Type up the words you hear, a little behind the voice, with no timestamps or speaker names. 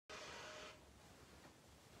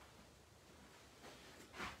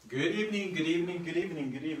Good evening, good evening, good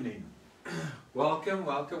evening, good evening. Welcome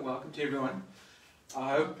to everyone. I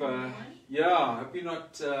hope, I hope you're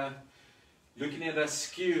not looking at us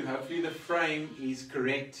skew. Hopefully the frame is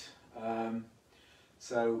correct.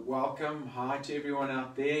 So welcome, hi to everyone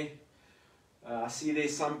out there. I see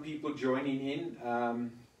there's some people joining in. There'll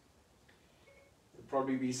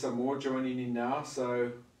probably be some more joining in now,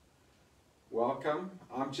 so welcome.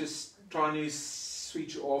 I'm just trying to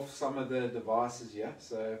switch off some of the devices here,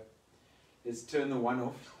 so let's turn the one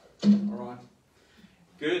off. Alright,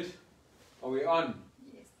 good. Are we on?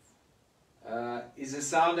 Yes. Is the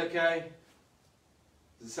sound okay?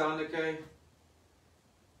 Is the sound okay?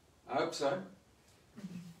 I hope so.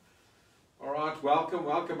 Alright,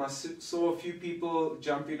 welcome. I saw a few people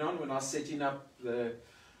jumping on when I was setting up the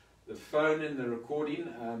phone and the recording,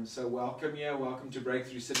 so welcome here, welcome to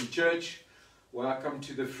Breakthrough City Church. Welcome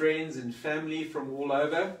to the friends and family from all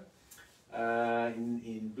over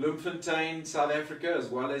in Bloemfontein, South Africa, as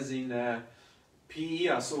well as in PE.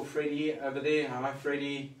 I saw Freddie over there. Hi,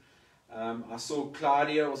 Freddie. I saw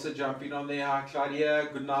Claudia also jumping on there. Hi, Claudia.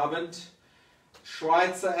 Guten Abend.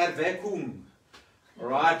 Schweizer Erweckung. All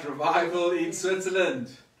right, revival in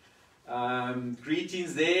Switzerland.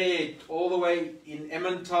 Greetings there, all the way in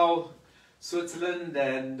Emmental, Switzerland.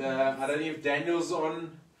 And I don't know if Daniel's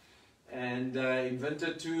on. And in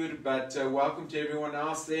Winterthur, but welcome to everyone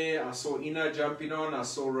else there. I saw Ina jumping on, I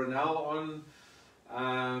saw Ronel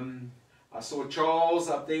on, I saw Charles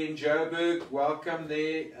up there in Joburg. Welcome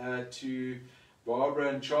there to Barbara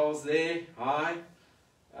and Charles there. Hi.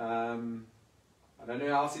 I don't know who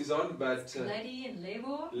else is on, but Gladys and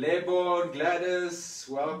Lebor. Lebor and Gladys,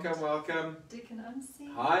 welcome. Dick and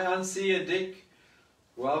Ansi. Hi Ansi and Dick,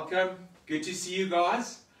 welcome. Good to see you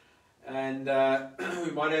guys. And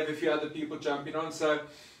we might have a few other people jumping on, so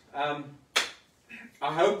I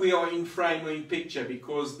hope we are in frame or in picture,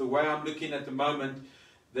 because the way I'm looking at the moment,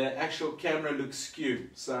 the actual camera looks skewed,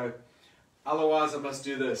 so otherwise I must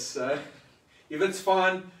do this. So if it's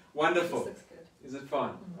fine, wonderful. This looks good. Is it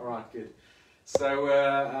fine? Alright, good. So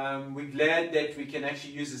we're glad that we can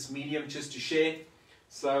actually use this medium just to share.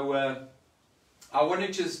 So I want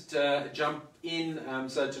to just jump in.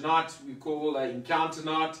 So tonight we call Encounter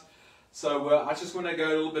Night. So I just want to go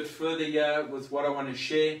a little bit further here with what I want to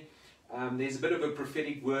share. There's a bit of a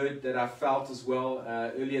prophetic word that I felt as well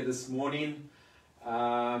earlier this morning.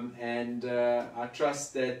 And I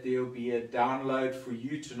trust that there will be a download for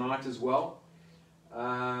you tonight as well.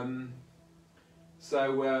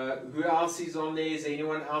 So who else is on there? Is there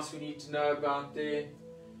anyone else we need to know about there?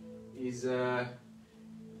 Is who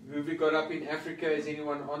have we got up in Africa? Is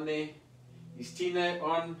anyone on there? Is Tina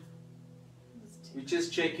on? We're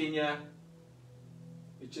just checking ya.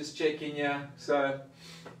 So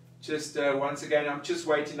just once again, I'm just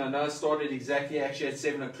waiting. I know I started exactly actually at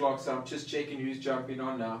 7 o'clock, so I'm just checking who's jumping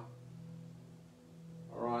on now.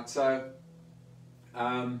 Alright, so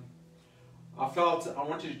I felt I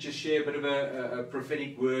wanted to just share a bit of a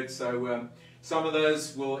prophetic word. So some of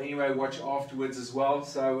those will anyway watch afterwards as well.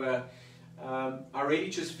 So I really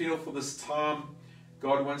just feel for this time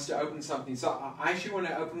God wants to open something. So I actually want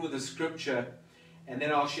to open with a scripture, and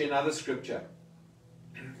then I'll share another scripture.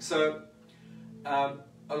 So a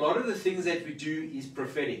lot of the things that we do is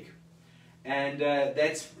prophetic, and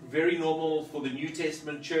that's very normal for the New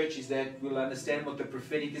Testament church, is that we'll understand what the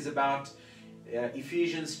prophetic is about.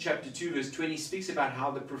 Ephesians chapter 2 verse 20 speaks about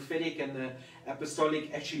how the prophetic and the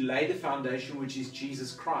apostolic actually lay the foundation, which is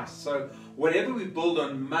Jesus Christ. So whatever we build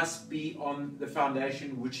on must be on the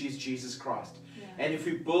foundation, which is Jesus Christ. Yeah. And if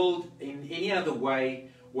we build in any other way,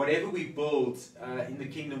 whatever we build in the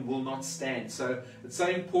kingdom will not stand. So it's so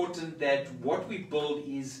important that what we build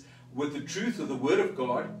is with the truth of the Word of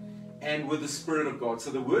God and with the Spirit of God. So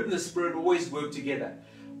the Word and the Spirit always work together.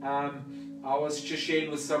 I was just sharing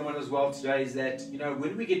with someone as well today, is that, you know,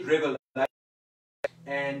 when we get revelation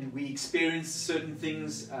and we experience certain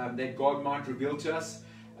things that God might reveal to us,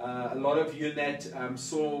 a lot of you in that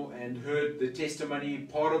saw and heard the testimony,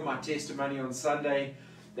 part of my testimony on Sunday,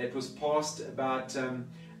 that was passed about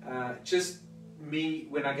just me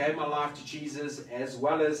when I gave my life to Jesus, as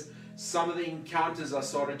well as some of the encounters I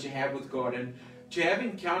started to have with God. And to have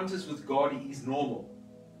encounters with God is normal.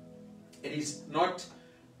 It is not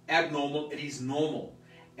abnormal, it is normal.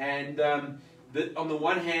 And on the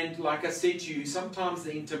one hand, like I said to you, sometimes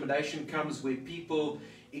the intimidation comes where people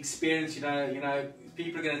experience, you know,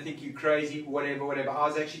 people are going to think you're crazy, whatever. I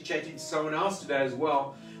was actually chatting to someone else today as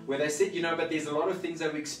well, where they said, you know, but there's a lot of things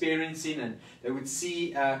that we're experiencing, and they would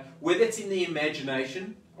see, whether it's in the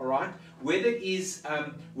imagination, all right, whether it is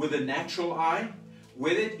with a natural eye,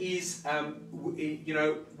 whether it is, you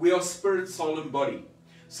know, we are spirit, soul, and body.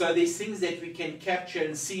 So there's things that we can capture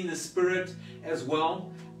and see in the Spirit as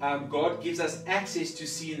well. God gives us access to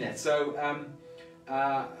see in that. So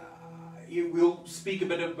we'll speak a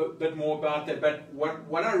bit more about that. But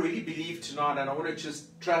what I really believe tonight, and I want to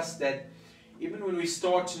just trust that even when we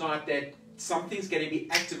start tonight, that something's going to be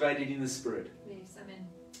activated in the Spirit. Yes, amen.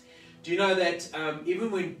 Do you know that even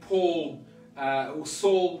when Paul or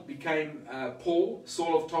Saul became Paul,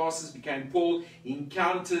 Saul of Tarsus became Paul, he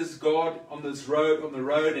encounters God on the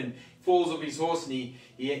road, and falls off his horse, and he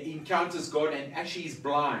encounters God, and actually he's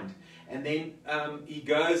blind. And then he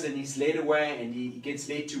goes and he's led away, and he gets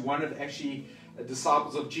led to one of actually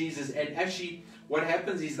disciples of Jesus. And actually what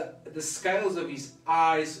happens is that the scales of his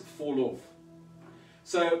eyes fall off.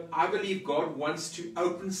 So I believe God wants to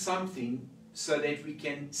open something so that we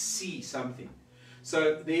can see something.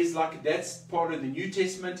 So there's that's part of the New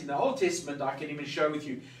Testament. In the Old Testament, I can even share with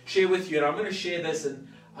you, and I'm going to share this, and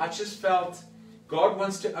I just felt God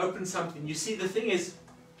wants to open something. You see, the thing is,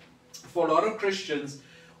 for a lot of Christians,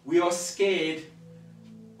 we are scared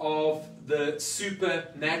of the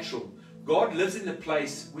supernatural. God lives in a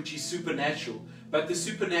place which is supernatural, but the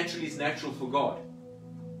supernatural is natural for God.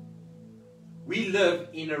 We live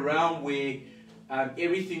in a realm where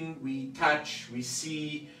everything we touch, we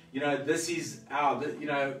see, this is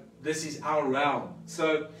our realm.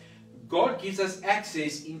 So God gives us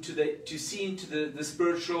access to see into the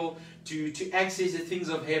spiritual, to access the things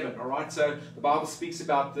of heaven. All right. So the Bible speaks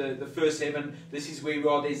about the first heaven. This is where we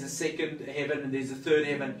are. There's a second heaven and there's a third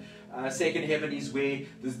heaven. Second heaven is where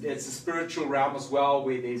it's a spiritual realm as well,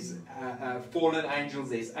 where there's fallen angels,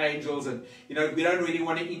 there's angels, and we don't really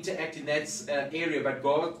want to interact in that area, but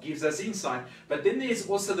God gives us insight. But then there's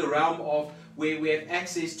also the realm of where we have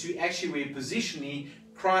access to actually where positionally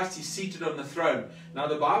Christ is seated on the throne. Now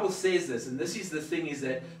the Bible says this, and this is the thing, is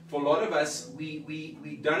that for a lot of us,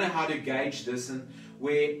 we don't know how to gauge this, and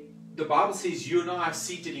where the Bible says you and I are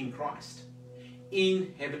seated in Christ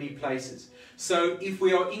in heavenly places. So if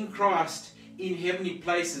we are in Christ in heavenly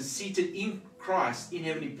places, seated in Christ in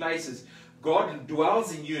heavenly places, God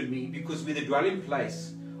dwells in you and me, because we're the dwelling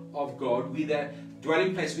place of God. We're the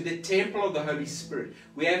dwelling place. We're the temple of the Holy Spirit.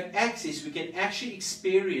 We have access. We can actually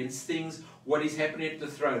experience things, what is happening at the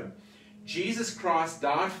throne. Jesus Christ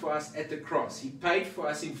died for us at the cross. He paid for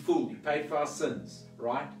us in full. He paid for our sins,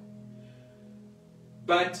 right?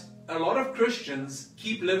 But a lot of Christians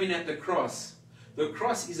keep living at the cross. The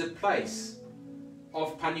cross is a place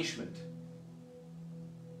of punishment.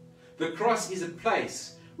 The cross is a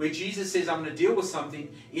place where Jesus says, I'm going to deal with something.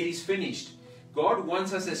 It is finished. God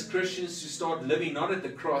wants us as Christians to start living not at the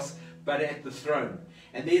cross, but at the throne.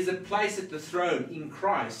 And there's a place at the throne in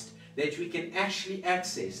Christ that we can actually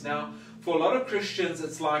access. Now, for a lot of Christians,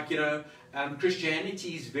 it's like,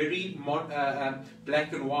 Christianity is very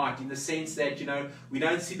black and white, in the sense that, we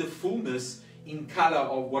don't see the fullness in color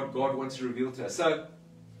of what God wants to reveal to us. So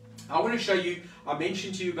I want to show you, I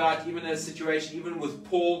mentioned to you about even a situation, even with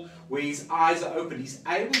Paul, where his eyes are open. He's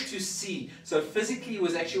able to see. So physically he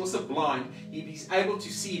was actually also blind. He's able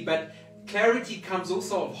to see, but clarity comes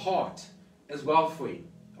also of heart as well for him.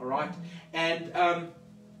 All right? And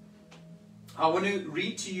I want to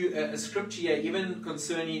read to you a scripture here, even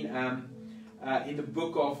concerning in the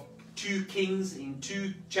book of 2 Kings, in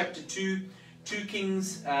chapter 2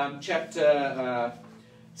 Kings chapter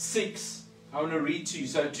 6. I want to read to you.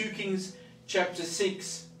 So 2 Kings chapter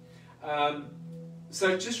 6.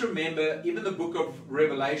 So just remember, even the book of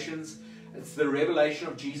Revelations, it's the revelation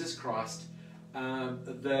of Jesus Christ.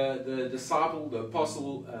 The disciple, the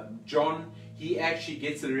apostle John, he actually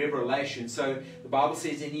gets the revelation. So the Bible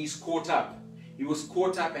says, and he's caught up. He was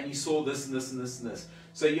caught up and he saw this and this and this and this.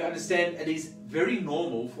 So you understand, it is very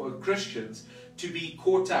normal for Christians to be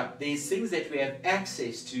caught up. There's things that we have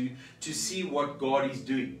access to see what God is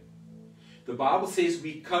doing. The Bible says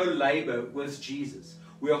we co-labor with Jesus.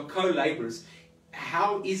 We are co-laborers.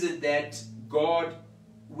 How is it that God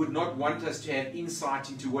would not want us to have insight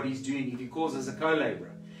into what He's doing if He calls us a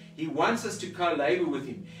co-laborer? He wants us to co-labor with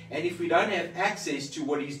Him. And if we don't have access to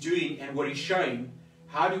what He's doing and what He's showing,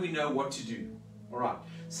 how do we know what to do? All right.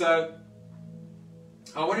 So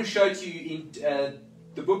I want to show to you in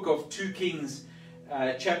the book of 2 Kings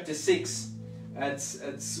chapter 6. It's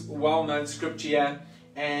a well-known scripture here.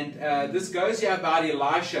 And this goes here about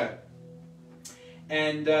Elisha.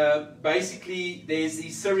 And basically there's the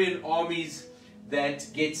Syrian armies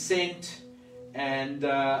that get sent. And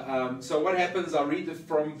so what happens, I'll read it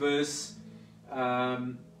from verse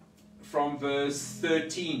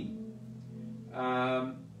 13.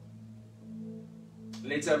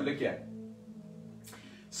 Let's have a look here.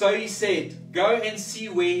 So he said, go and see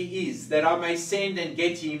where he is, that I may send and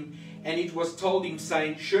get him and it was told him,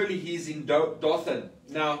 saying, surely he is in Dothan.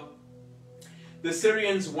 Now, the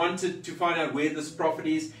Syrians wanted to find out where this prophet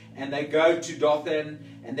is, and they go to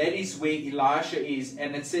Dothan, and that is where Elisha is.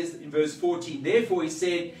 And it says in verse 14, therefore he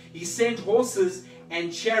said, he sent horses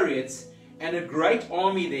and chariots and a great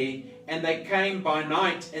army there, and they came by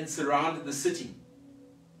night and surrounded the city.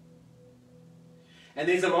 And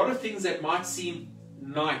there's a lot of things that might seem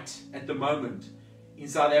night at the moment in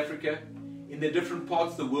South Africa, in the different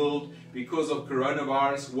parts of the world, because of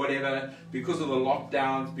coronavirus, whatever, because of the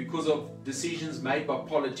lockdowns, because of decisions made by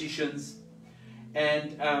politicians.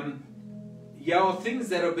 And things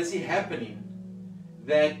that are busy happening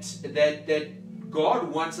that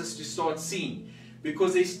God wants us to start seeing,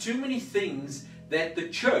 because there's too many things that the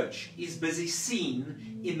church is busy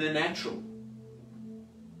seeing in the natural.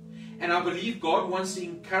 And I believe God wants to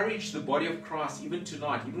encourage the body of Christ even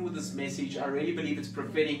tonight, even with this message. I really believe it's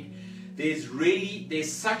prophetic.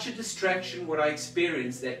 There's such a distraction, what I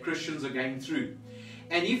experience, that Christians are going through.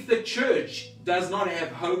 And if the church does not have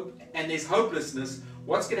hope and there's hopelessness,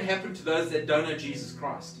 what's going to happen to those that don't know Jesus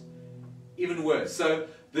Christ? Even worse. So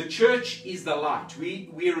the church is the light.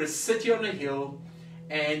 We're a city on a hill,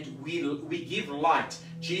 and we give light.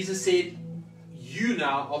 Jesus said, you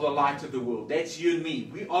now are the light of the world. That's you and me.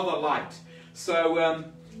 We are the light. So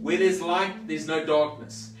where there's light, there's no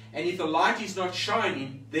darkness. And if the light is not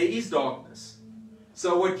shining, there is darkness.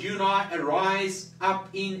 So what you and I arise up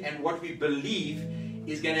in and what we believe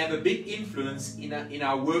is going to have a big influence in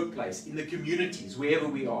our workplace, in the communities, wherever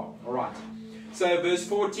we are. All right. So verse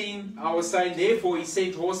 14, I was saying, therefore he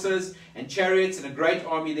sent horses and chariots and a great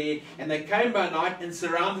army there, and they came by night and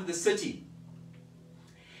surrounded the city.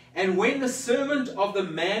 And when the servant of the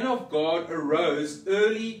man of God arose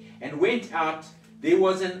early and went out, there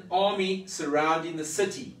was an army surrounding the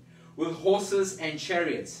city with horses and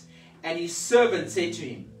chariots. And his servant said to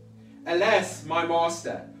him, alas, my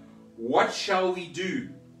master, what shall we do?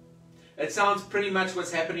 It sounds pretty much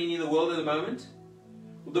what's happening in the world at the moment.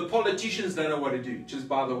 Well, the politicians don't know what to do, just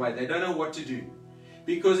by the way. They don't know what to do.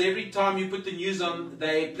 Because every time you put the news on,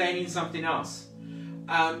 they're planning something else.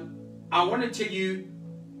 I want to tell you,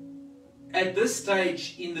 at this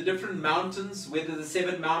stage, in the different mountains, whether the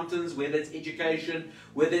 7 mountains, whether it's education,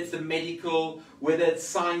 whether it's the medical, whether it's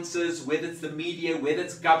sciences, whether it's the media, whether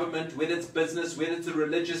it's government, whether it's business, whether it's the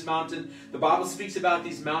religious mountain, the Bible speaks about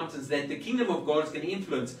these mountains that the kingdom of God is going to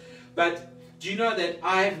influence. But do you know that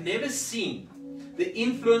I have never seen the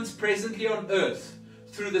influence presently on earth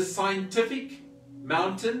through the scientific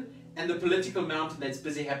mountain and the political mountain that's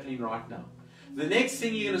busy happening right now? The next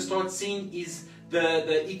thing you're going to start seeing is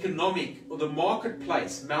the economic or the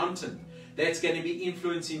marketplace mountain that's going to be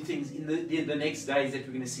influencing things in the next days that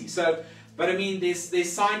we're going to see. So, but I mean,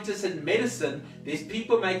 there's scientists in medicine, there's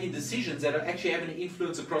people making decisions that are actually having an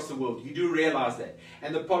influence across the world. You do realize that.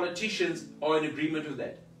 And the politicians are in agreement with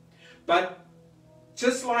that. But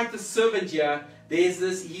just like the servant here, there's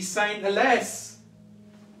this, he's saying, alas,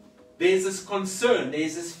 there's this concern,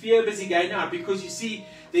 there's this fear busy going out, because you see,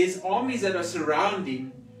 there's armies that are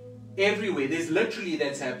surrounding everywhere. There's literally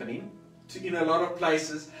that's happening in a lot of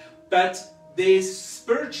places, but there's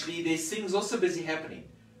spiritually, there's things also busy happening.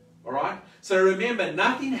 All right? So remember,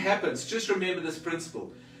 nothing happens, just remember this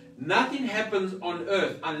principle. Nothing happens on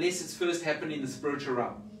earth unless it's first happened in the spiritual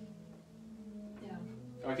realm.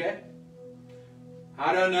 Yeah. Okay?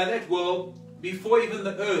 How do I know that? Well, before even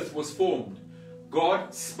the earth was formed,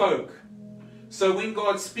 God spoke. So when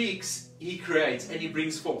God speaks, He creates and He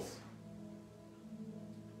brings forth.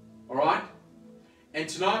 Alright? And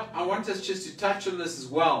tonight, I want us just to touch on this as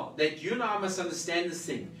well, that you and I must understand this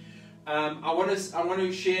thing. I want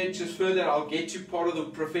to share just further. I'll get to part of the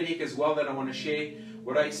prophetic as well that I want to share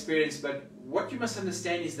what I experienced. But what you must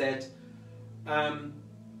understand is that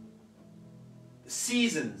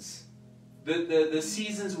seasons, the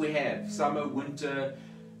seasons we have, summer, winter,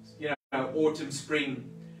 autumn, spring,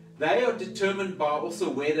 they are determined by also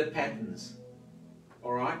weather patterns.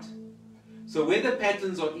 Alright? So weather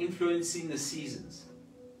patterns are influencing the seasons.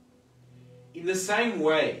 In the same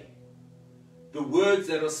way, the words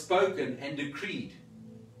that are spoken and decreed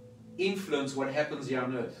influence what happens here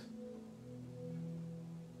on earth.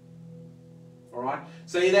 Alright?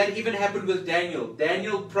 So that even happened with Daniel.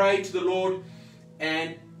 Daniel prayed to the Lord,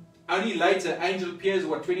 and only later, angel appears,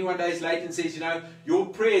 21 days later, and says, your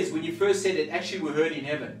prayers, when you first said it, actually were heard in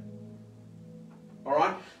heaven.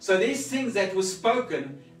 Alright? So there's things that were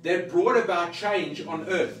spoken that brought about change on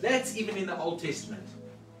earth. That's even in the Old Testament.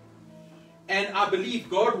 And I believe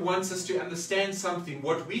God wants us to understand something.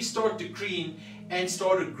 What we start decreeing and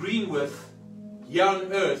start agreeing with here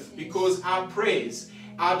on earth, because our prayers,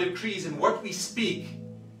 our decrees, and what we speak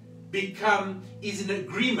is in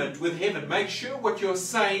agreement with heaven. Make sure what you're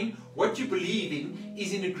saying, what you believe in,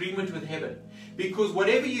 is in agreement with heaven. Because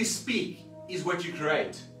whatever you speak is what you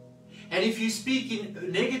create. And if you speak in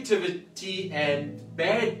negativity and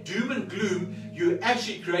bad doom and gloom, you're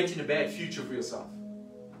actually creating a bad future for yourself.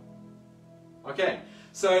 Okay,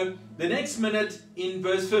 so the next minute in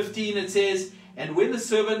verse 15 it says, "And when the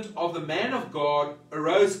servant of the man of God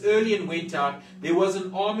arose early and went out, there was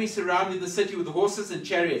an army surrounding the city with horses and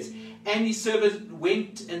chariots. And his servant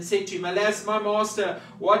went and said to him, 'Alas, my master,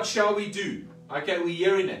 what shall we do?'" Okay, we're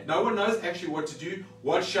hearing it. No one knows actually what to do.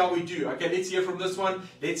 What shall we do? Okay, let's hear from this one.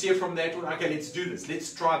 Let's hear from that one. Okay, let's do this.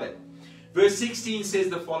 Let's try that. Verse 16 says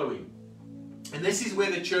the following. And this is where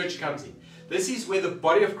the church comes in. This is where the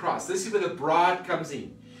body of Christ, this is where the bride comes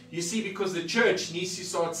in. You see, because the church needs to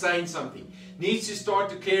start saying something. Needs to start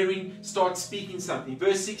declaring, start speaking something.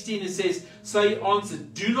 Verse 16 it says, "So he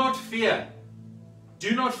answered, 'Do not fear.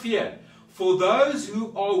 Do not fear. For those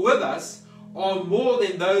who are with us are more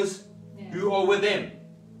than those who are with them.'"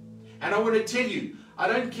 And I want to tell you, I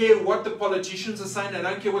don't care what the politicians are saying, I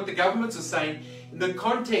don't care what the governments are saying, in the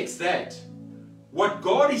context that what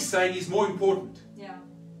God is saying is more important. Yeah.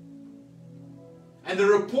 And the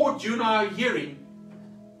report you and I are hearing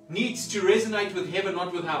needs to resonate with heaven,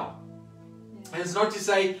 not with hell. Yeah. And it's not to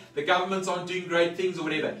say the governments aren't doing great things or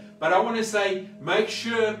whatever, but I want to say, make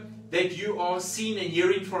sure that you are seeing and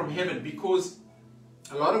hearing from heaven, because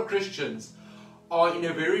a lot of Christians are in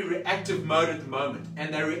a very reactive mode at the moment,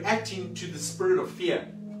 and they're reacting to the spirit of fear,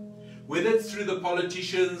 whether it's through the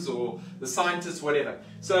politicians or the scientists, whatever.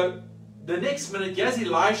 So the next minute, here's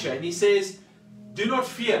Elisha, and he says, "Do not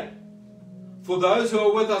fear, for those who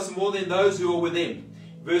are with us more than those who are with them."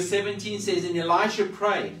 Verse 17 says, "And Elisha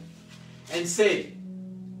prayed and said,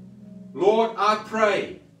 'Lord, I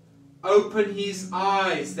pray, open his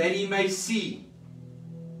eyes that he may see.'"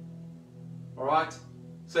 Alright?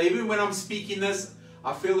 So even when I'm speaking this,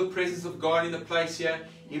 I feel the presence of God in the place here.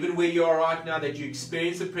 Even where you are right now, that you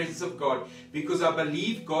experience the presence of God. Because I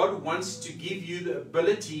believe God wants to give you the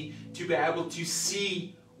ability to be able to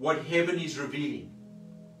see what heaven is revealing.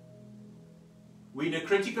 We're in a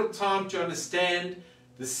critical time to understand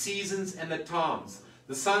the seasons and the times.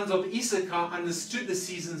 The sons of Issachar understood the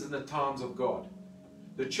seasons and the times of God.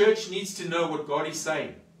 The church needs to know what God is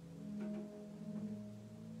saying.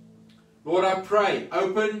 "Lord, I pray,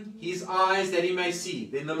 open his eyes that he may see."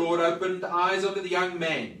 Then the Lord opened the eyes of the young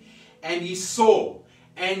man, and he saw,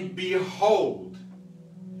 and behold,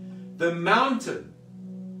 the mountain.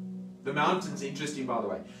 The mountain's interesting, by the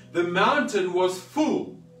way. The mountain was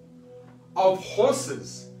full of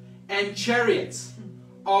horses and chariots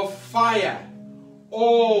of fire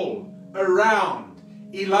all around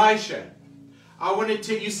Elisha. I want to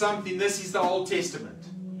tell you something. This is the Old Testament.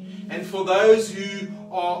 And for those who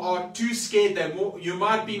are too scared, you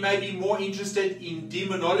might be maybe more interested in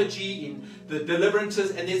demonology, in the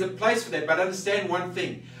deliverances, and there's a place for that. But understand one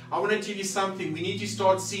thing. I want to tell you something. We need to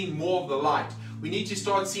start seeing more of the light. We need to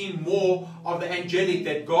start seeing more of the angelic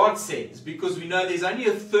that God sends, because we know there's only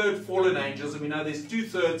a third fallen angels, and we know there's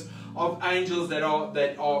 2/3 of angels that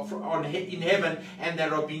are in heaven and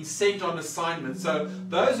that are being sent on assignment. So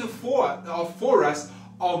those who are for us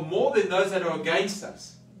are more than those that are against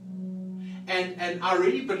us. And I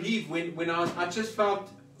really believe when I just felt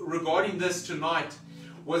regarding this tonight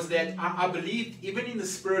was that I believe even in the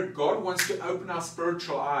Spirit, God wants to open our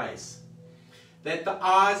spiritual eyes. That the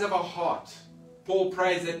eyes of our heart, Paul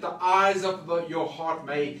prays that the eyes of your heart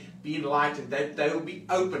may be enlightened, that they will be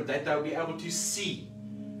opened, that they will be able to see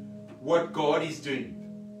what God is doing.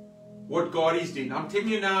 What God is doing. I'm telling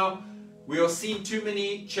you now, we are seeing too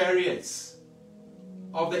many chariots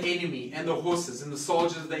of the enemy and the horses and the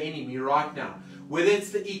soldiers of the enemy right now. Whether it's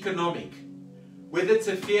the economic, whether it's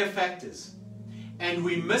the fear factors. And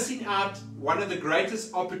we're missing out one of the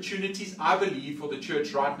greatest opportunities, I believe, for the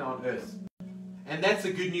church right now on earth. And that's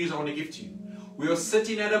the good news I want to give to you. We are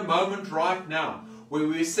sitting at a moment right now where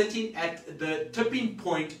we're sitting at the tipping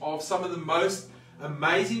point of some of the most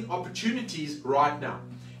amazing opportunities right now.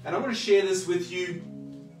 And I want to share this with you.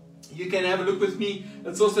 You can have a look with me.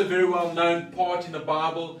 It's also a very well known part in the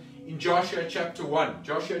Bible in Joshua chapter 1.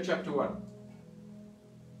 Joshua chapter 1.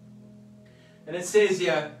 And it says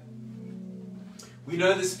here, we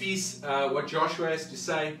know this piece, what Joshua has to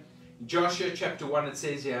say. In Joshua chapter 1 it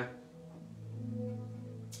says here,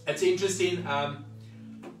 it's interesting. I'm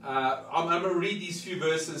going to read these few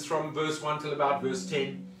verses from verse 1 till about verse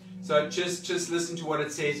 10. So just listen to what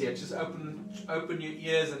it says here. Just open your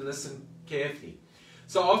ears and listen carefully.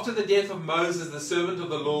 So after the death of Moses, the servant of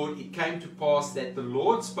the Lord, it came to pass that the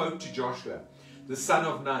Lord spoke to Joshua, the son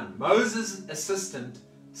of Nun, Moses' assistant,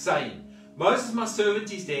 saying, Moses my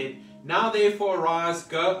servant is dead. Now therefore arise,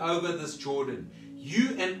 go over this Jordan,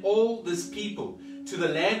 you and all this people, to the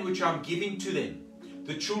land which I am giving to them,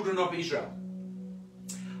 the children of Israel.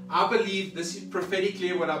 I believe, this is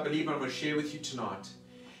prophetically what I believe I'm going to share with you tonight,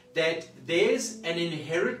 that there's an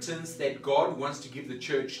inheritance that God wants to give the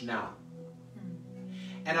church now.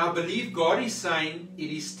 And I believe God is saying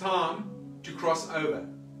it is time to cross over.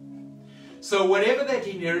 So whatever that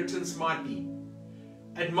inheritance might be,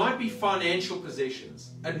 it might be financial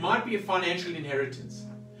possessions, it might be a financial inheritance,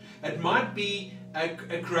 it might be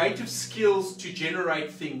a creative skills to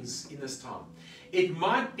generate things in this time. It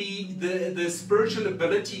might be the spiritual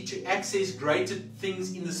ability to access greater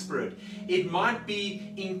things in the Spirit. It might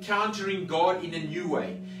be encountering God in a new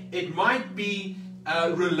way. It might be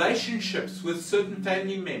relationships with certain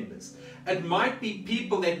family members. It might be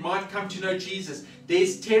people that might come to know Jesus.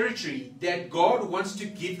 There's territory that God wants to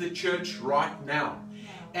give the church right now.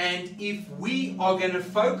 And if we are going to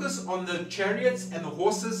focus on the chariots and the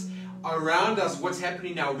horses around us, what's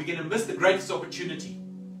happening now, we're going to miss the greatest opportunity.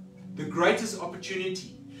 The greatest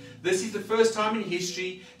opportunity. This is the first time in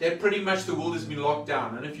history that pretty much the world has been locked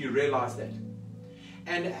down. I don't know if you realize that.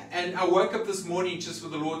 And I woke up this morning just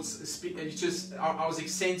with the Lord's speak. I was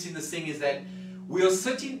sensing this thing is that we are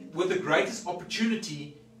sitting with the greatest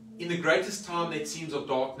opportunity in the greatest time that seems of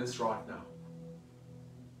darkness right now.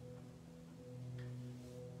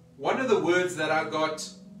 One of the words that I got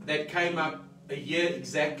that came up a year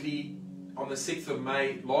exactly on the 6th of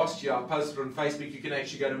May last year, I posted on Facebook. You can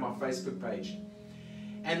actually go to my Facebook page.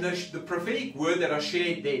 And the prophetic word that I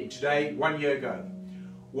shared then, today, 1 year ago,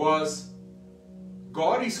 was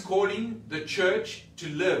God is calling the church to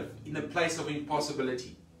live in the place of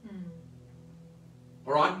impossibility.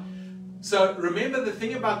 Alright? So remember, the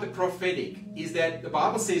thing about the prophetic is that the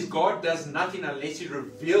Bible says God does nothing unless He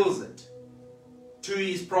reveals it to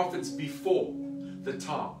His prophets before the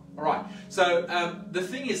time. Alright, so the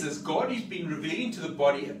thing is this, God has been revealing to the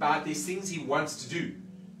body about these things He wants to do.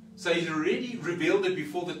 So He's already revealed it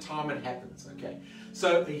before the time it happens. Okay,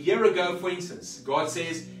 so a year ago, for instance, God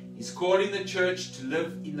says He's calling the church to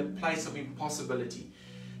live in the place of impossibility.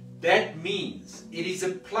 That means it is a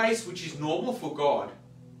place which is normal for God,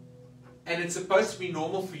 and it's supposed to be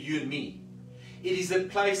normal for you and me. It is a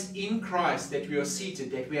place in Christ that we are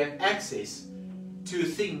seated, that we have access to a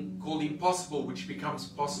thing called impossible, which becomes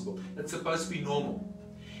possible. It's supposed to be normal.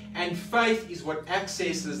 And faith is what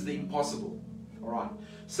accesses the impossible. Alright.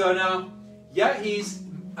 So now, here is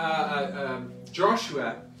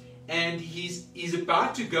Joshua, and he's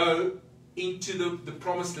about to go into the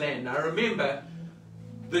promised land. Now remember,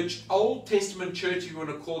 the Old Testament church, if you want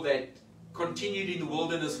to call that, continued in the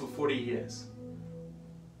wilderness for 40 years.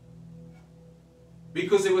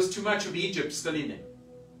 Because there was too much of Egypt still in it.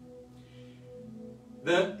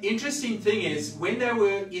 The interesting thing is, when they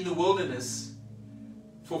were in the wilderness,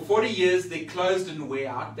 for 40 years, their clothes didn't wear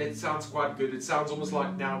out. That sounds quite good. It sounds almost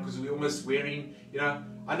like now, because we're almost wearing,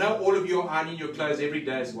 I know all of you are ironing your clothes every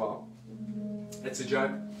day as well. That's a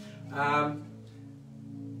joke.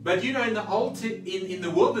 But in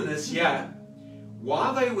the wilderness,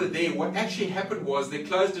 while they were there, what actually happened was their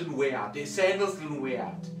clothes didn't wear out. Their sandals didn't wear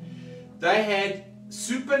out. They had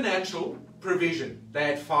supernatural provision. They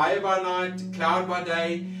had fire by night, cloud by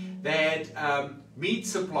day. They had meat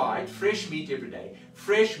supplied, fresh meat every day,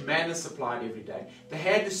 fresh manna supplied every day. They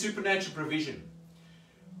had the supernatural provision.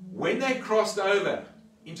 When they crossed over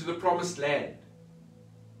into the promised land,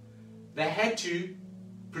 they had to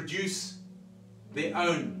produce their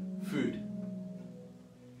own food.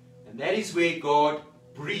 And that is where God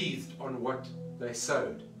breathed on what they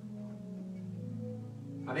sowed.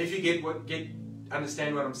 I don't know if you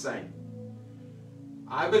understand what I'm saying.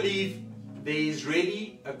 I believe there is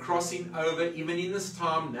really a crossing over, even in this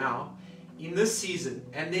time now, in this season,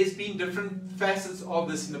 and there's been different facets of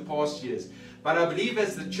this in the past years. But I believe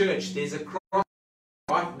as the church, there's a cross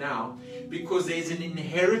right now, because there's an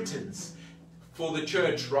inheritance for the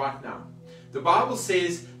church right now. The Bible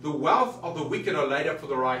says the wealth of the wicked are laid up for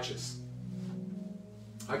the righteous.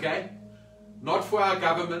 Okay? Not for our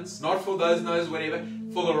governments, not for those knows whatever,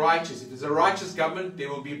 for the righteous. If there's a righteous government, there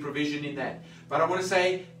will be provision in that. But I want to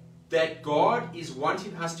say that God is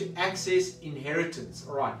wanting us to access inheritance.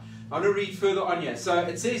 Alright, I'm going to read further on here. So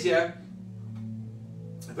it says here,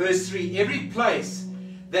 verse 3, every place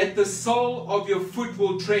that the sole of your foot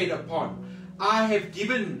will tread upon, I have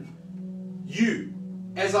given you,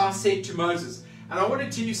 as I said to Moses. And I want to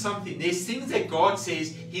tell you something. There's things that God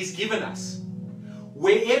says He's given us.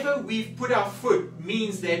 Wherever we've put our foot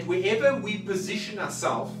means that wherever we position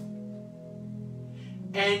ourselves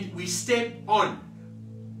and we step on,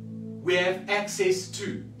 we have access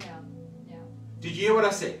to. Yeah. Yeah. Did you hear what I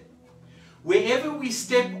said? Wherever we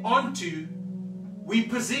step onto, we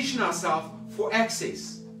position ourselves for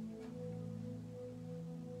access.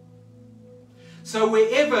 So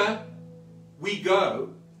wherever we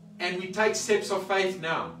go and we take steps of faith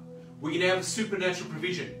now, we're going to have a supernatural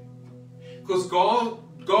provision. Because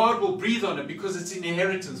God will breathe on it because it's an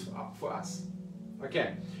inheritance for us.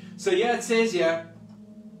 Okay. So here it says here,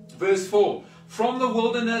 verse 4, from the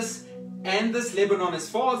wilderness and this Lebanon, as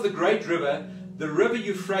far as the great river, the river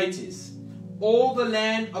Euphrates, all the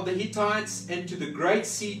land of the Hittites, and to the great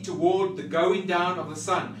sea toward the going down of the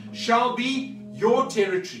sun, shall be your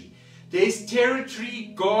territory. There's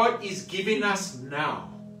territory God is giving us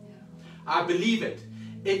now. I believe it.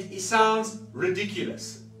 It sounds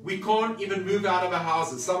ridiculous. We can't even move out of our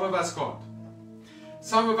houses. Some of us can't.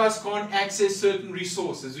 Some of us can't access certain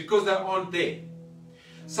resources because they aren't there.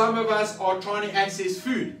 Some of us are trying to access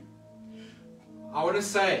food. I want to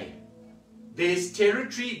say, there's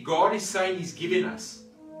territory God is saying He's giving us.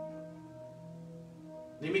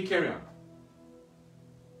 Let me carry on.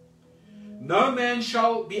 No man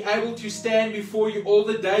shall be able to stand before you all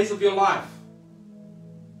the days of your life.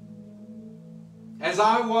 As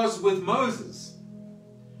I was with Moses,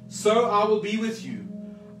 so I will be with you.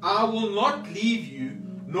 I will not leave you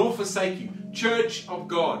nor forsake you. Church of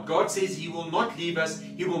God, God says He will not leave us,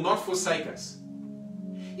 He will not forsake us.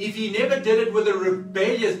 If He never did it with a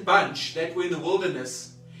rebellious bunch that were in the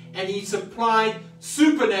wilderness, and He supplied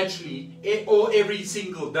supernaturally every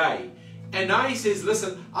single day, and now He says,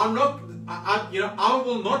 listen, I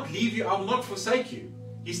will not leave you, I will not forsake you.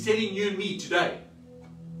 He's telling you and me today.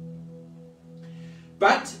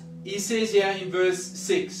 But He says here in verse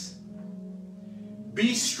 6,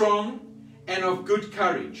 be strong and of good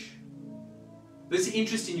courage. This is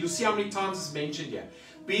interesting. You'll see how many times it's mentioned here.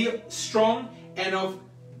 Be strong and of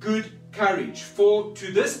good courage. For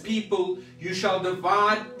to this people you shall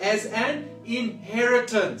divide as an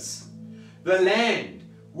inheritance the land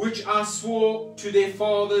which I swore to their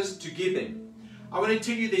fathers to give them. I want to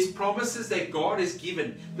tell you, there's promises that God has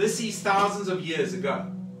given. This is thousands of years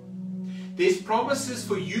ago. There's promises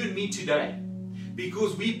for you and me today.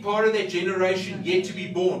 Because we're part of that generation yet to be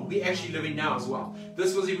born. We're actually living now as well.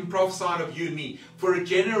 This was even prophesied of you and me. For a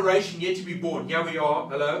generation yet to be born. Here we are.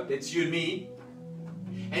 Hello, that's you and me.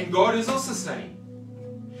 And God is also saying,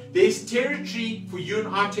 there's territory for you and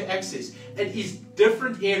I to access. It is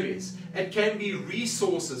different areas. It can be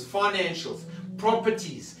resources, financials,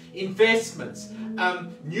 properties, investments,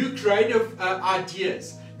 new creative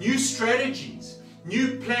ideas, new strategies,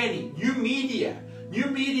 new planning, new media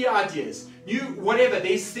ideas, new whatever.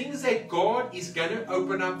 There's things that God is going to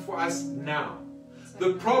open up for us now.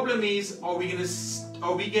 The problem is, are we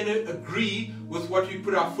going to agree with what we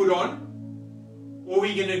put our foot on? Or are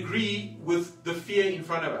we going to agree with the fear in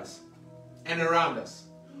front of us and around us?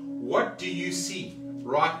 What do you see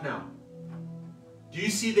right now? Do you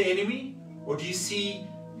see the enemy? Or do you see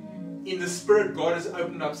in the Spirit God has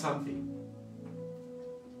opened up something?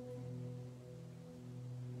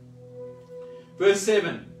 Verse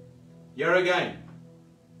 7. Here again.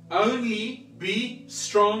 Only be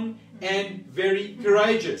strong and very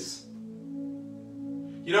courageous.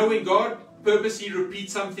 You know, when God purposely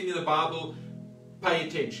repeats something in the Bible, pay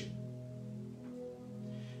attention.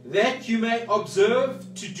 That you may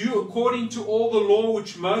observe to do according to all the law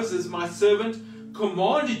which Moses, my servant,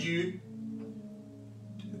 commanded you.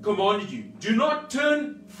 Do not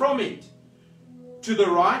turn from it to the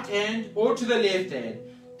right hand or to the left hand,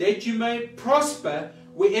 that you may prosper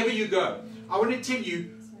wherever you go. I want to tell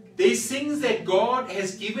you, there's things that God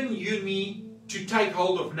has given you and me to take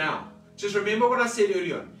hold of now. Just remember what I said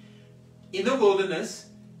earlier. In the wilderness,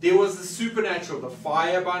 there was the supernatural, the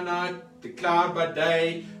fire by night, the cloud by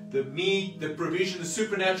day, the meat, the provision, the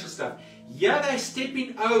supernatural stuff. Yeah, they're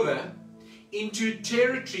stepping over into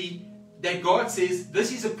territory that God says,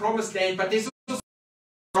 this is a promised land, but there's also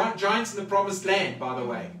giants in the promised land, by the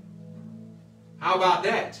way. How about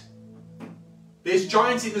that? There's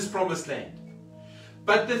giants in this promised land.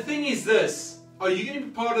 But the thing is this, are you going to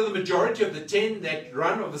be part of the majority of the 10 that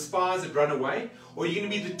run, of the spies that run away? Or are you going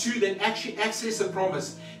to be the 2 that actually access the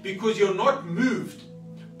promise? Because you're not moved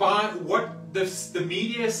by what the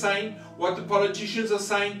media is saying, what the politicians are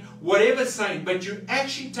saying, whatever's saying, but you're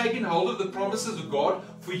actually taking hold of the promises of God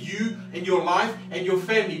for you and your life and your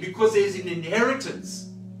family, because there's an inheritance.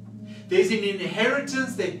 There's an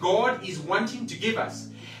inheritance that God is wanting to give us.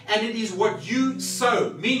 And it is what you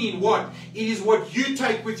sow, meaning what? It is what you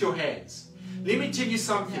take with your hands. Let me tell you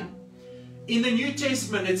something. In the New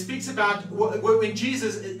Testament, it speaks about when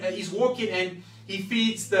Jesus is walking and he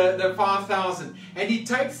feeds the 5,000. And he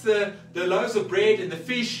takes the loaves of bread and the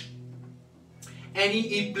fish, and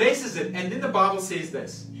he blesses it. And then the Bible says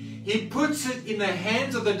this. He puts it in the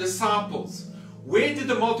hands of the disciples. Where did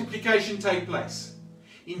the multiplication take place?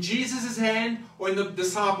 In Jesus' hand or in the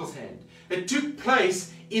disciples' hand? It took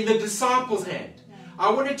place in the disciples' hand.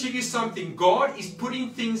 I want to tell you something. God is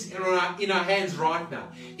putting things in our hands right now.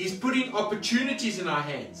 He's putting opportunities in our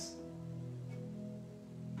hands.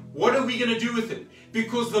 What are we going to do with it?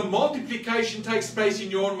 Because the multiplication takes place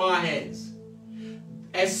in your and my hands.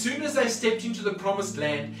 As soon as they stepped into the promised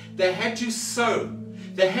land, they had to sow.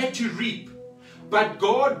 They had to reap. But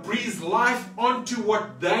God breathes life onto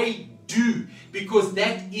what they do, because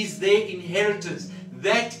that is their inheritance.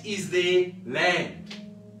 That is their land.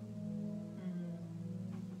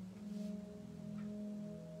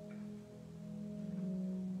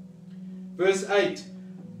 Verse 8.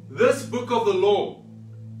 This book of the law,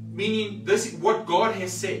 meaning this is what God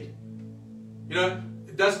has said. You know,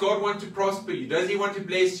 does God want to prosper you? Does He want to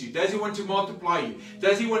bless you? Does He want to multiply you?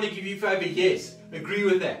 Does He want to give you favor? Yes. Agree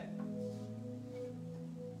with that.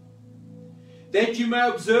 That you may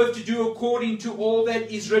observe to do according to all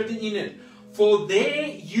that is written in it. For there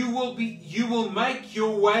you will make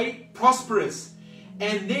your way prosperous,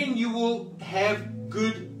 and then you will have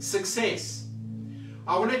good success.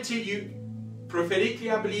 I want to tell you,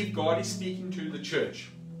 prophetically, I believe God is speaking to the church.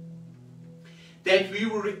 That we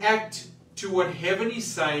will react to what heaven is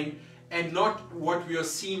saying and not what we are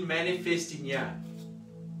seeing manifesting here.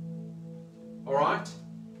 Alright?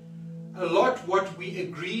 A lot what we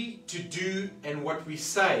agree to do and what we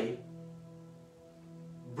say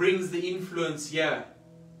brings the influence here,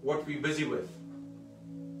 what we're busy with.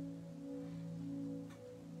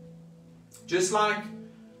 Just like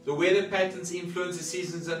the weather patterns influence the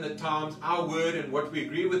seasons and the times, our word and what we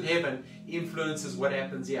agree with heaven influences what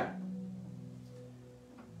happens here.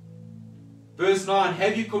 Verse 9,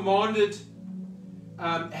 have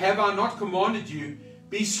I not commanded you,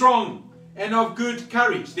 be strong and of good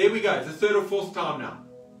courage. There we go, it's the third or fourth time now.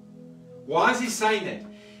 Why is he saying that?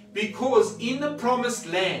 Because in the promised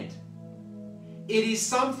land, it is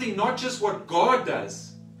something not just what God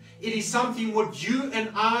does, it is something what you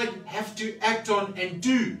and I have to act on and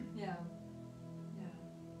do. Yeah.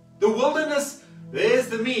 The wilderness, there's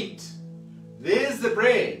the meat, there's the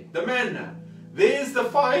bread, the manna, there's the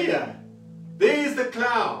fire, there's the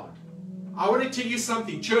cloud. I want to tell you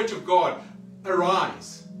something, Church of God,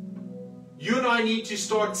 arise. You and I need to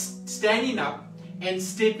start standing up and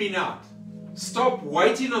stepping out. Stop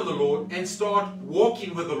waiting on the Lord and start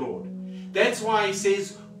walking with the Lord. That's why He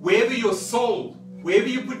says, wherever your soul, wherever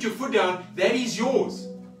you put your foot down, that is yours.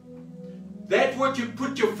 That what you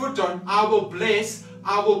put your foot on, I will bless,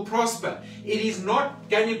 I will prosper. It is not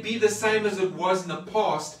going to be the same as it was in the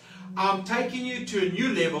past. I'm taking you to a new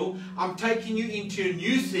level. I'm taking you into a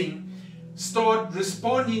new thing. Start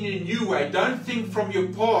responding in a new way. Don't think from your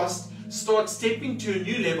past. Start stepping to a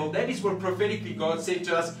new level. That is what prophetically God said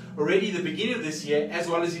to us already at the beginning of this year, as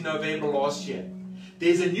well as in November last year.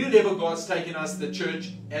 There's a new level God's taken us, the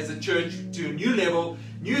church, as a church, to a new level,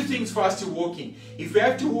 new things for us to walk in. If we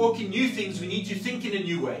have to walk in new things, we need to think in a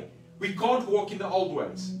new way. We can't walk in the old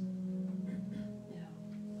ways.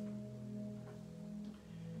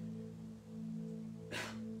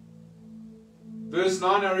 Verse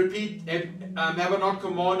 9, I repeat, have I not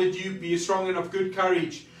commanded you, be strong and of good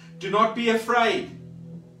courage. Do not be afraid.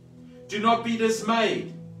 Do not be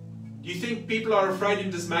dismayed. Do you think people are afraid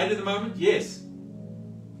and dismayed at the moment? Yes.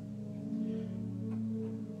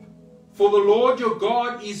 For the Lord your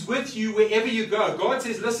God is with you wherever you go. God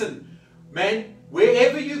says, listen, man,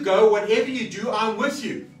 wherever you go, whatever you do, I'm with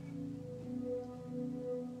you.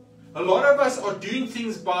 A lot of us are doing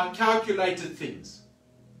things by calculated things,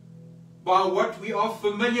 by what we are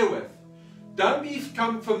familiar with. Don't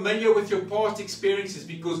become familiar with your past experiences,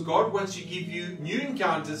 because God wants to give you new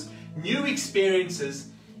encounters, new experiences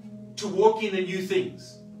to walk in the new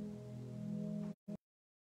things.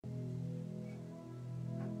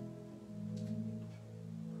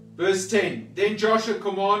 Verse 10, then Joshua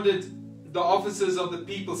commanded the officers of the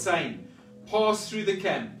people, saying, pass through the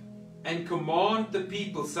camp and command the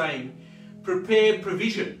people, saying, prepare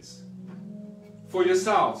provisions for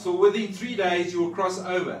yourselves. So within 3 days you will cross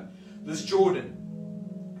over this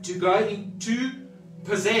Jordan to go in to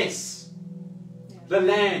possess the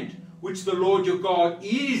land which the Lord your God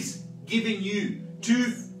is giving you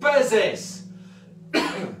to possess.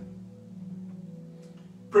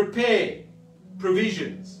 Prepare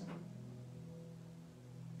provisions.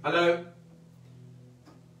 Hello?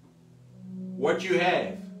 What you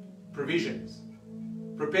have, provisions.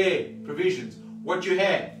 Prepare provisions. What you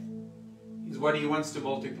have. is what He wants to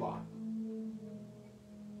multiply.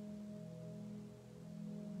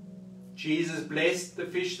 Jesus blessed the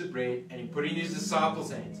fish, the bread, and He put it in His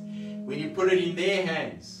disciples' hands. When He put it in their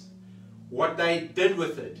hands, what they did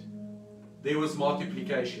with it, there was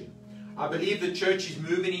multiplication. I believe the church is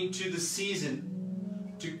moving into the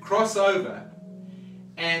season to cross over,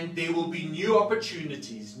 and there will be new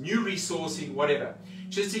opportunities, new resourcing, whatever.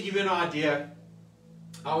 Just to give you an idea,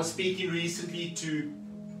 I was speaking recently to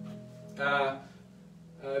a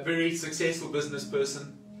very successful business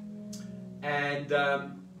person, and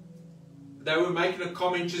they were making a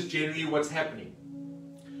comment just generally what's happening.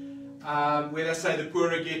 Where they say the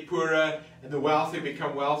poorer get poorer and the wealthy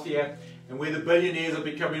become wealthier, and where the billionaires are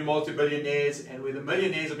becoming multi-billionaires, and where the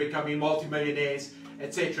millionaires are becoming multi-millionaires,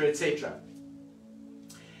 etc., etc.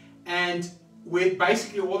 And where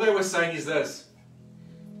basically all they were saying is this: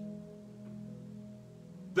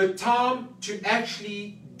 the time to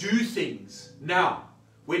actually do things now,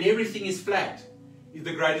 when everything is flat, is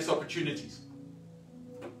the greatest opportunities.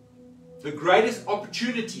 The greatest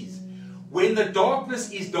opportunities. When the darkness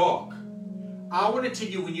is dark, I want to tell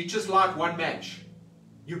you, when you just light one match,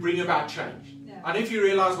 you bring about change. Yeah. I don't know if you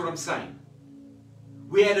realize what I'm saying.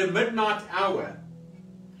 We're at a midnight hour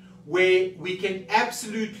where we can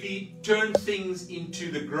absolutely turn things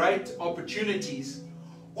into the great opportunities,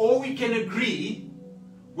 or we can agree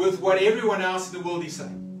with what everyone else in the world is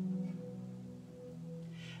saying.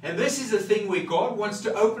 And this is the thing where God wants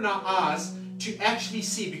to open our eyes to actually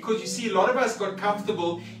see, because you see, a lot of us got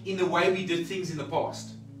comfortable in the way we did things in the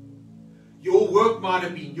past. Your work might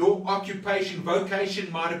have been, your occupation,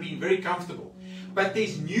 vocation might have been very comfortable. But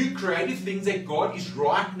there's new creative things that God is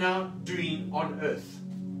right now doing on earth.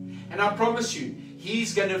 And I promise you,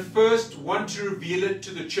 He's going to first want to reveal it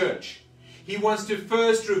to the church. He wants to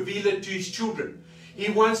first reveal it to His children. He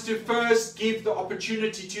wants to first give the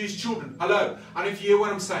opportunity to His children. Hello, I don't know if you hear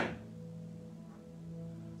what I'm saying.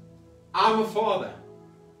 I'm a father,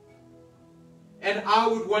 and I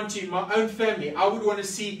would want to, in my own family, I would want to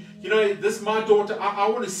see, you know, this my daughter, I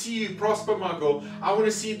want to see you prosper, my girl. I want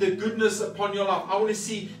to see the goodness upon your life. I want to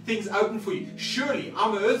see things open for you. Surely,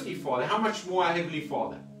 I'm an earthly father. How much more a heavenly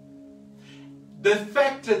father? The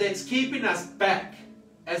factor that's keeping us back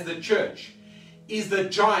as the church is the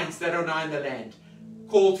giants that are now in the land,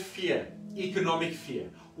 called fear, economic fear.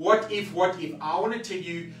 What if, what if? I want to tell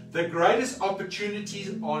you, the greatest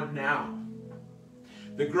opportunities are now.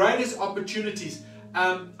 The greatest opportunities.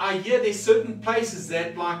 I hear there's certain places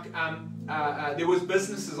that, like, there was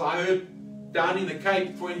businesses I heard down in the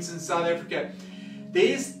Cape, for instance, South Africa.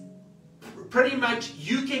 There's pretty much,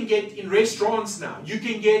 you can get in restaurants now, you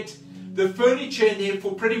can get the furniture in there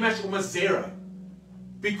for pretty much almost zero,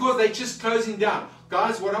 because they're just closing down.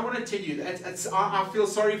 Guys, what I want to tell you, I feel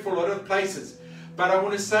sorry for a lot of places. But I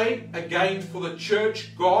want to say again, for the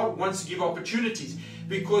church, God wants to give opportunities,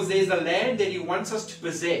 because there's a land that He wants us to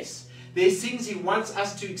possess. There's things He wants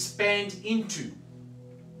us to expand into.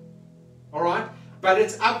 Alright? But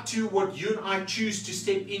it's up to what you and I choose to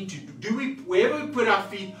step into. Do we, wherever we put our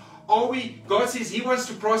feet, are we, God says He wants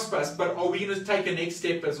to prosper us, but are we going to take a next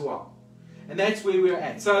step as well? And that's where we're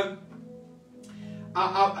at. So,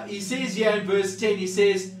 He says here in verse 10, He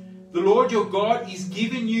says, the Lord your God is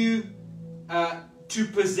giving you to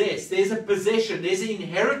possess. There's a possession, there's an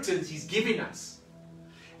inheritance He's giving us.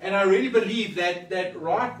 And I really believe that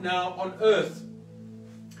right now on earth,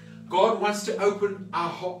 God wants to open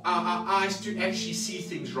our eyes to actually see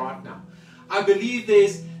things right now. I believe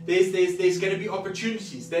there's going to be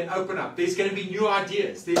opportunities that open up. There's going to be new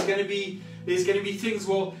ideas. There's going to be things.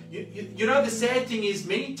 Well, you know, the sad thing is,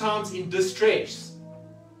 many times in distress,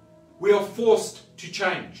 we are forced to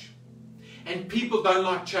change, and people don't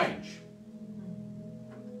like change.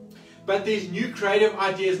 But there's new creative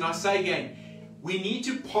ideas, and I say again, we need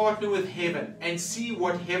to partner with heaven and see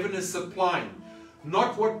what heaven is supplying,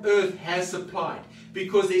 not what earth has supplied,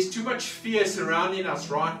 because there's too much fear surrounding us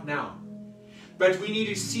right now. But we need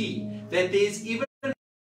to see that there's even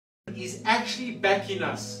is actually backing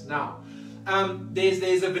us now.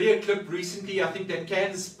 There's a video clip recently, I think that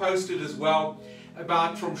Candice posted as well,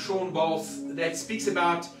 about from Sean Bowles, that speaks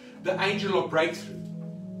about the angel of breakthrough.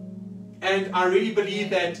 And I really believe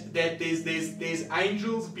that there's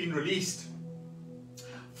angels being released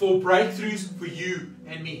for breakthroughs for you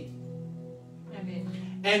and me.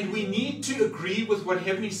 Amen. And we need to agree with what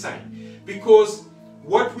heaven is saying, because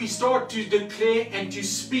what we start to declare and to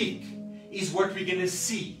speak is what we're going to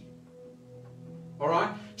see. Alright?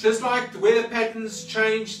 Just like the weather patterns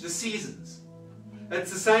change the seasons.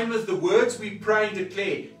 It's the same as the words we pray and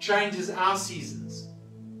declare changes our seasons.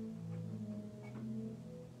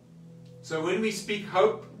 So when we speak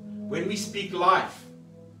hope, when we speak life,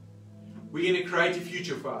 we're going to create a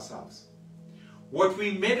future for ourselves. What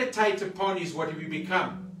we meditate upon is what we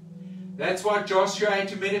become. That's why Joshua had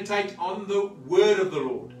to meditate on the word of the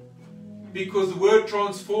Lord. Because the word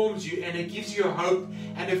transforms you and it gives you a hope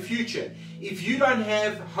and a future. If you don't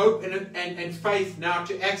have hope and faith now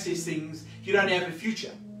to access things, you don't have a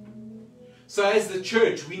future. So as the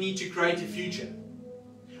church, we need to create a future.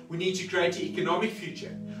 We need to create an economic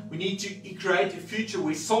future. We need to create a future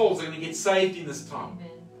where souls are going to get saved in this time.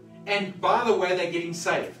 And by the way, they're getting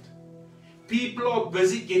saved. People are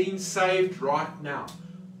busy getting saved right now.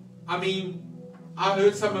 I mean, I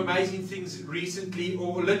heard some amazing things recently,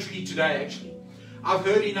 or literally today actually. I've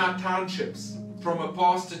heard in our townships from a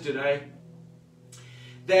pastor today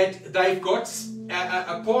that they've got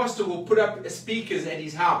a pastor will put up speakers at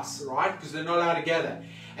his house, right? Because they're not allowed to gather.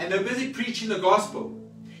 And they're busy preaching the gospel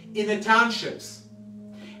in the townships.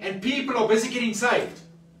 And people are busy getting saved.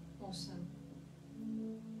 Awesome.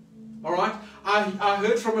 Alright? I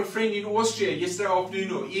heard from a friend in Austria yesterday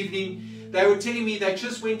afternoon or evening. They were telling me they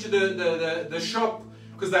just went to the shop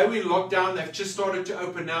because they were in lockdown. They've just started to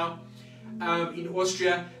open now in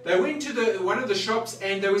Austria. They went to one of the shops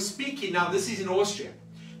and they were speaking. Now this is in Austria.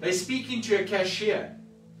 They're speaking to a cashier.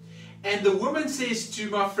 And the woman says to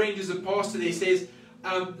my friend who's a pastor there, says,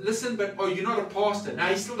 listen, but oh, you're not a pastor. Now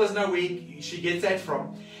he still doesn't know where she gets that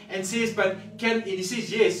from. And says, and he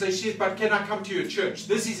says, yes. So she says, but can I come to your church?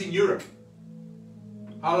 This is in Europe.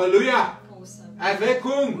 Hallelujah. Awesome.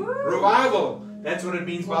 Avekum. Revival. That's what it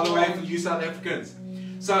means, by the way, for you South Africans.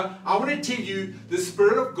 So I want to tell you, the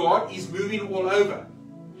Spirit of God is moving all over.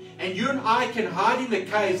 And you and I can hide in the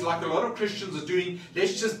caves like a lot of Christians are doing.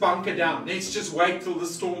 Let's just bunker down. Let's just wait till the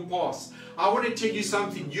storm passes. I want to tell you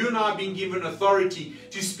something. You and I have been given authority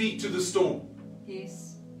to speak to the storm.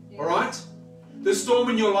 Yes. Alright? The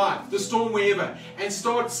storm in your life. The storm wherever. And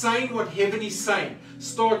start saying what heaven is saying.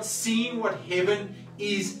 Start seeing what heaven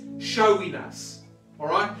is showing us.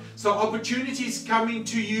 Alright? So opportunities coming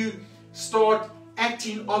to you. Start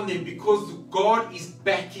acting on them because God is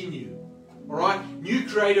backing you. Alright? New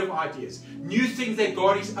creative ideas. New things that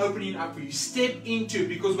God is opening up for you. Step into it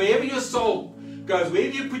because wherever your soul goes,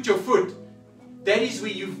 wherever you put your foot, that is where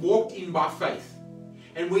you've walked in by faith.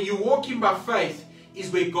 And where you walk in by faith is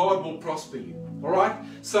where God will prosper you. Alright?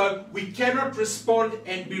 So we cannot respond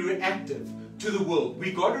and be reactive to the world.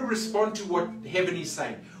 We got to respond to what heaven is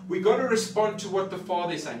saying. We got to respond to what the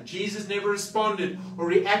Father is saying. Jesus never responded or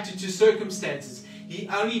reacted to circumstances. He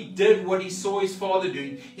only did what he saw his Father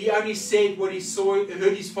doing. He only said what he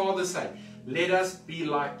heard his Father say. Let us be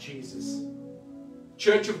like Jesus.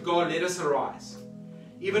 Church of God, let us arise.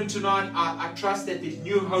 Even tonight, I trust that there's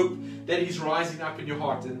new hope that is rising up in your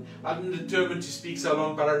heart. And I didn't determine to speak so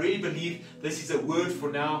long, but I really believe this is a word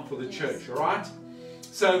for now for the church. All right?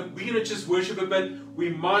 So we're going to just worship a bit. We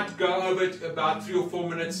might go over it about 3 or 4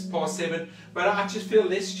 minutes past 7. But I just feel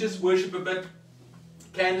let's just worship a bit.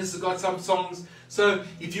 Candice has got some songs. So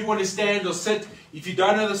if you want to stand or sit, if you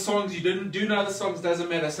don't know the songs, you do know the songs, doesn't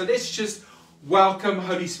matter. So let's just welcome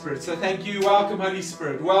Holy Spirit. So thank you. Welcome Holy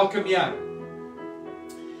Spirit. Welcome you.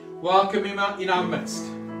 Welcome Him in our midst.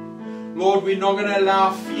 Lord, we're not going to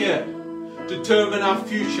allow fear to determine our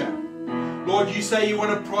future. Lord, you say you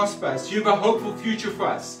want to prosper us. You have a hopeful future for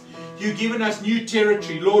us. You've given us new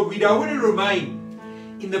territory. Lord, we don't want to remain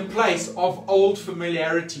in the place of old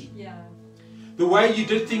familiarity. Yeah. The way you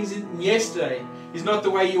did things yesterday is not the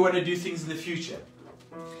way you want to do things in the future.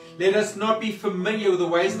 Let us not be familiar with the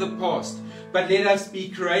ways of the past, but let us be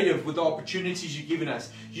creative with the opportunities you've given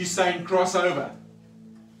us. You're saying cross over.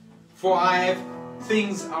 For I have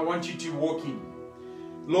things I want you to walk in.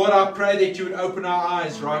 Lord, I pray that you would open our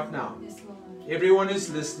eyes right now. Yes, Lord. Everyone is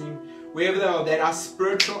listening, wherever they are, that our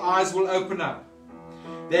spiritual eyes will open up.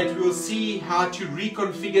 That we will see how to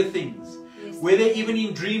reconfigure things. Yes. Whether even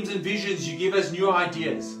in dreams and visions you give us new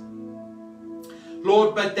ideas.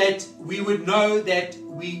 Lord, but that we would know that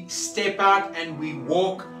we step out and we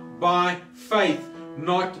walk by faith,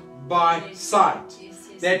 not by sight. Yes,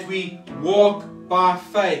 yes, That we walk by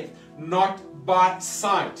faith, not by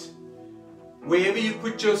sight. Wherever you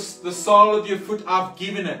put the sole of your foot, I've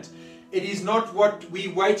given it. It is not what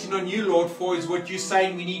we're waiting on you, Lord, for, is what you're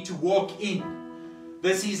saying we need to walk in.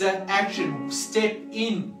 This is an action. Step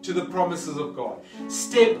into the promises of God.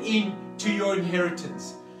 Step into your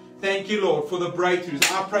inheritance. Thank you, Lord, for the breakthroughs.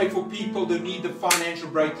 I pray for people that need the financial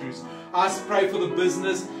breakthroughs. I pray for the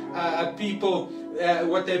business people,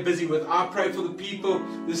 what they're busy with. I pray for the people,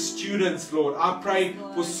 the students, Lord. I pray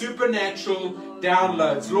for supernatural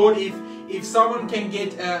downloads. Lord, if someone can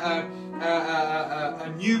get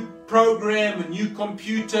a new program, a new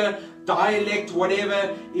computer, dialect,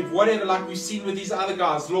 whatever, if whatever, like we've seen with these other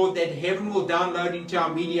guys, Lord, that heaven will download into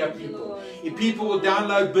our media people. If people will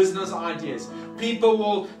download business ideas, people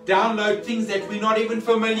will download things that we're not even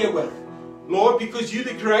familiar with. Lord, because you're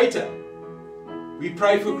the creator, we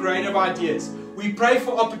pray for creative ideas. We pray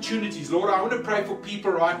for opportunities. Lord, I want to pray for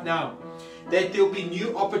people right now, that there'll be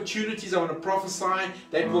new opportunities. I want to prophesy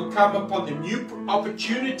that will come upon them. New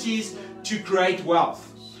opportunities to create wealth.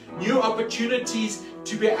 New opportunities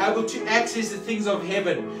to be able to access the things of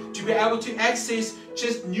heaven. To be able to access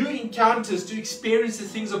just new encounters, to experience the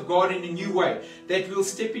things of God in a new way. That we'll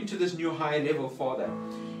step into this new higher level, Father.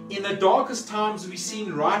 In the darkest times we've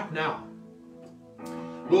seen right now,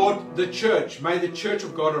 Lord, the church, may the church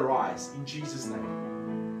of God arise in Jesus' name.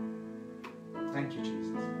 Thank you,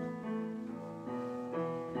 Jesus.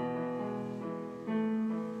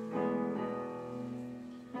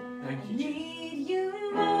 Thank you, Jesus. Need you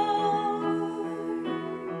more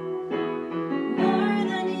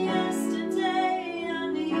than yesterday. I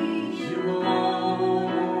need you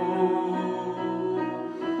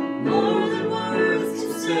more than words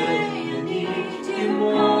can say. I need you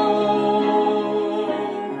more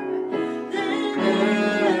than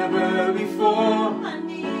ever before. I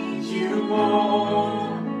need you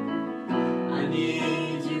more. I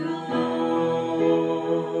need you more.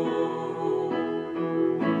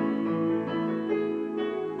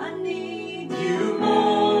 I need you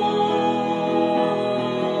more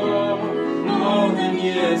than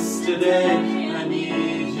yesterday. I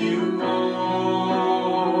need you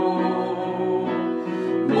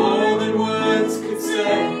more than words could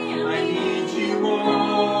say. I need you more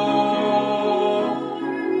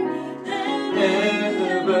than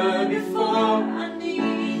ever before. I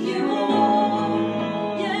need you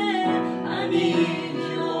more. Yeah, I need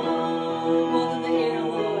you more than the air,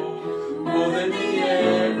 Lord. More than the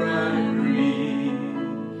air I breathe.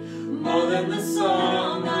 More than the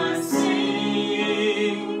song I sing.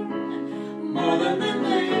 More than the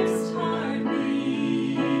next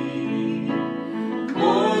heartbeat.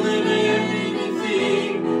 More than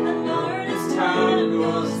anything. And Lord, as time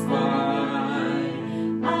goes by,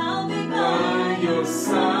 I'll be by your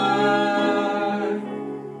side.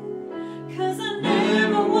 'Cause I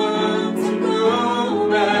never want to go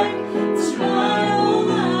back to my old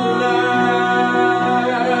life.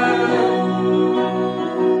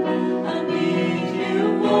 I need you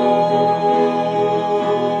more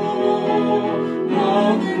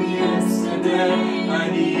than yesterday. I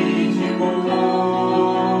need you more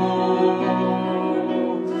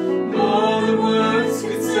than words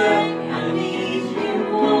could say. I need you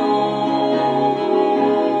more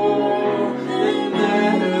than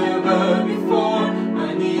ever before. I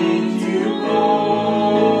need you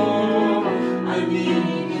more. I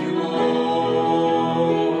need you more.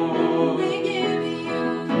 We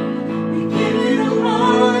give you the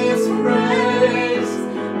highest praise.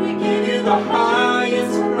 We give you the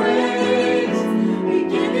highest praise. We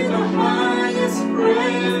give you the highest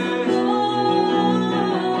praise.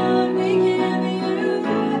 Lord, we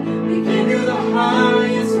give you the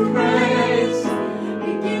highest praise.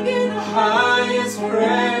 We give you the highest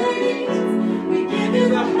praise. We give you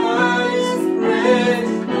the highest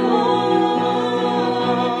praise. Lord,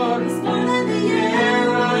 it's more than the air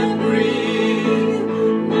I breathe,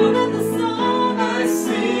 more than the song I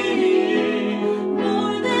sing,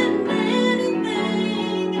 more than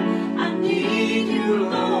anything. I need you,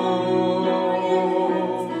 Lord.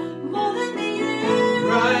 More than the air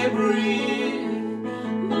I breathe,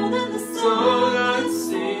 more than the song I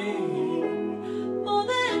sing, more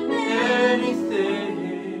than anything.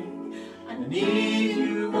 I need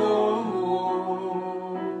you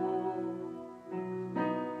more.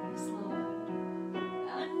 Yes, Lord.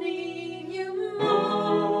 I need you more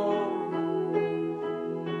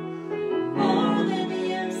than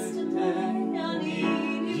yesterday. I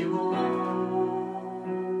need you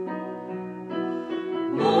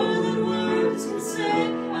more than words could say.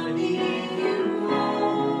 I need you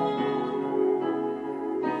more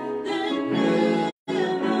than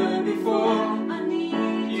ever before. I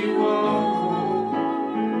need you more.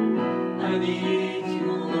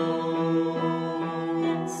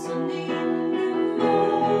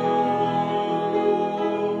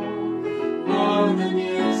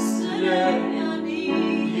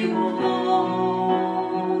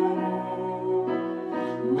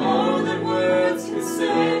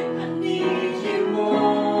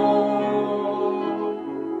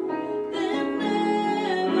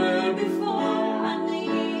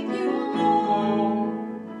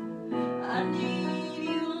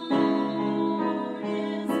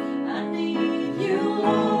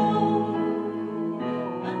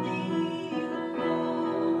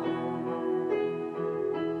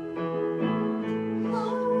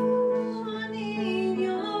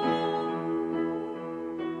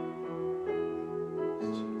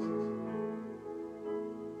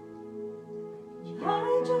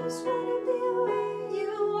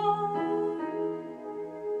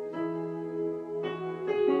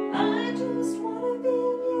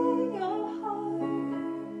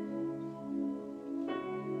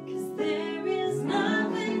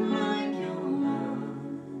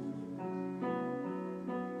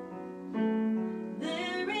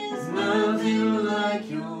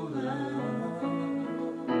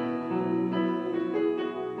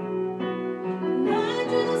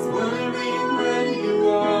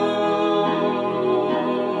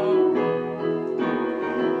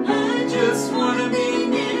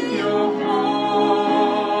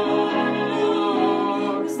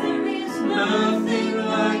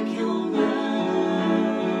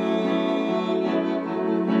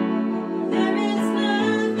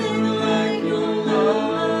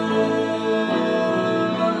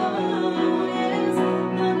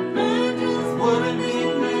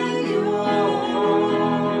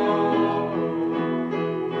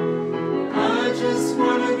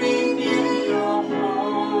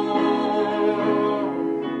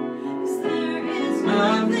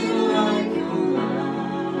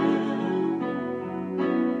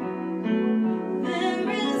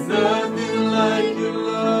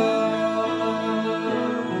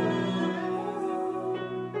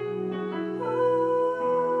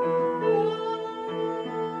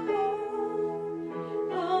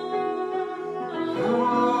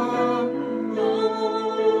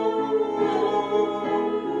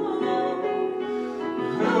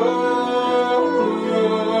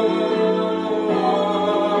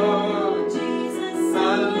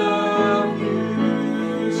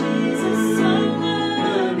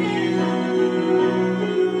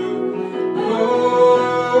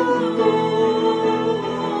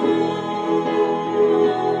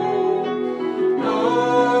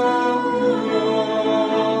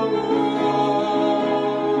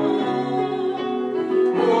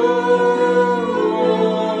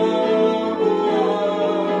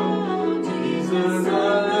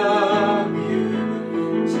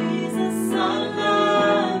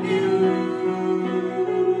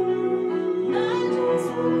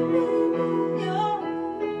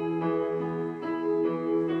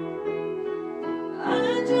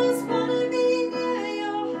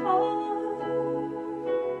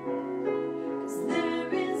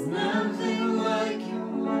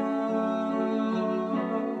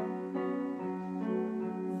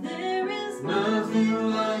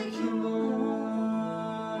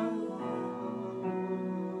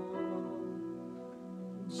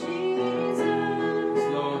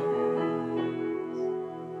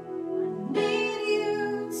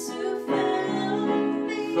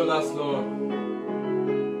 else, Lord.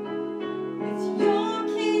 It's your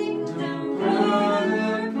kingdom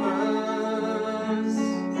Purpose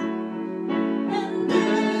and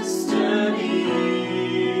destiny.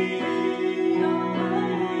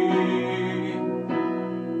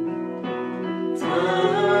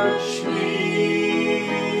 Touch me,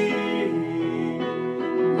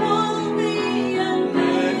 mold me and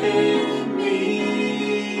make me.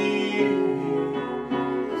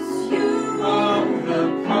 you Of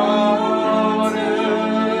the potter,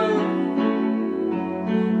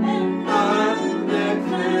 and I'm the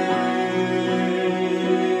clay.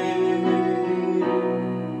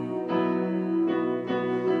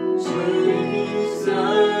 Jesus,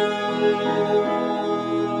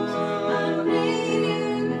 I need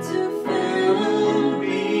you to fill fill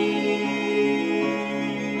me.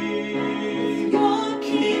 your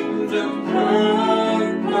Kingdom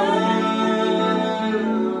purpose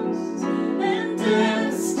and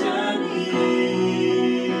destiny.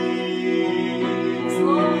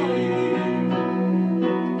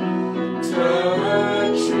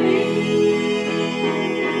 Touch me,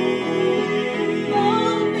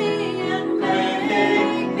 Mold me and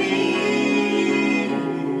make me.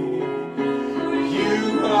 You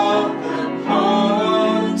are the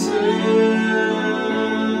potter,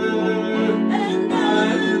 and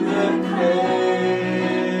I'm the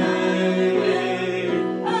clay.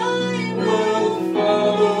 I Will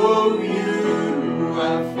follow you, I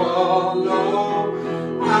follow.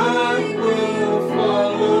 I will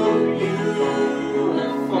follow you, I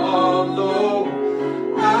follow.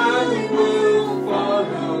 I will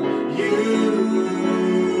follow you.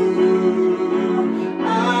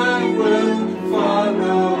 I will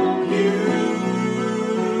follow you.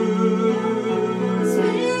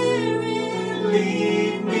 Spirit,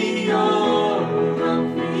 Lead me on,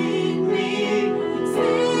 feed me.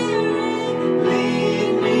 Spirit,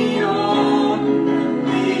 Lead me on,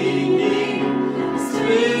 lead me.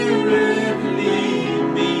 Spirit, lead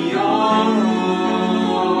me on.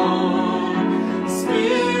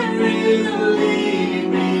 Spirit, lead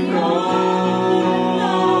me on.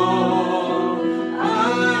 I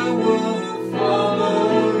will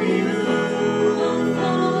follow you.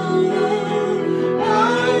 I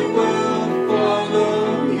will follow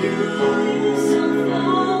you. so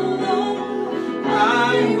follow. I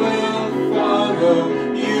will follow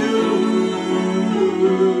you.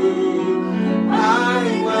 I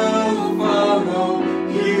will follow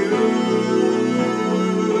you.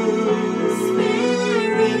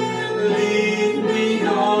 Spirit, lead me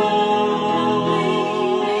on.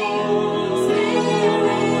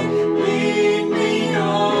 Spirit, lead me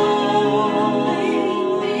on.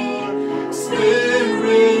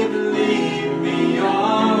 Spirit, lead me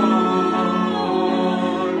on.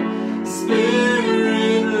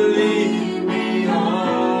 Spirit, lead me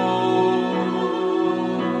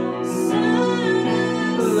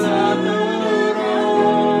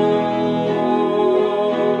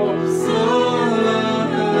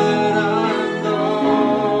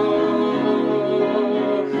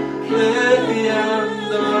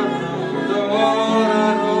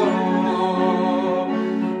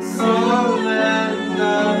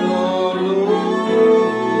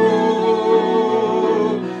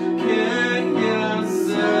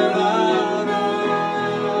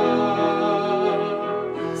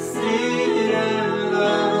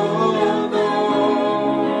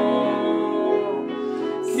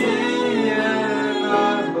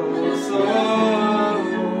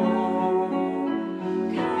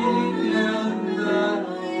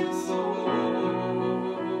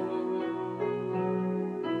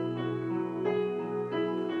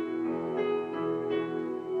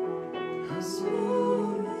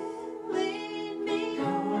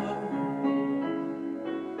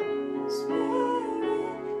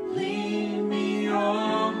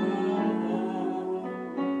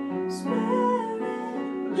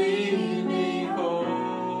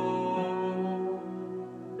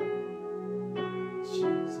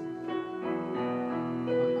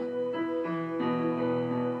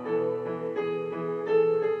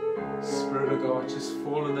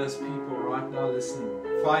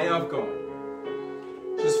fire of God.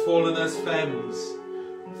 Just fall in those families.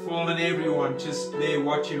 Fall in everyone just there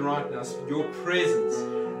watching right now. Your presence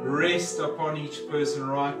rest upon each person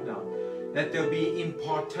right now. That there'll be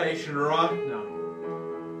impartation right now.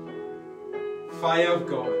 Fire of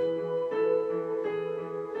God.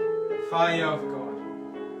 Fire of God.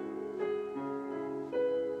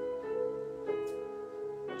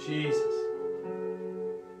 Jesus.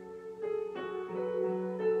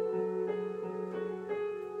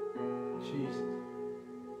 Jesus.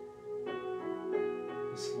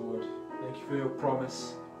 Yes, Lord. Thank you for your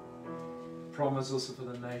promise. promise also for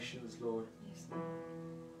the nations, Lord. Yes.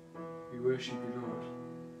 We worship you, Lord.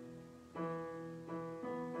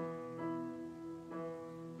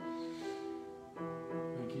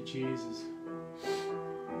 Thank you, Jesus.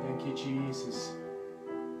 Thank you, Jesus.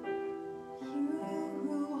 You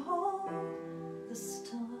who hold the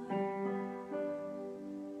stars,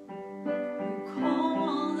 you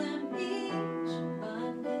call them each by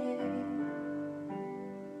name,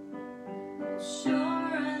 will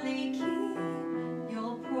surely keep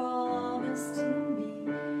your promise to me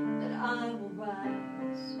that I will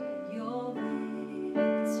rise with your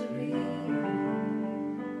victory.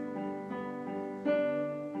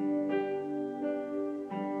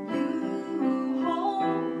 You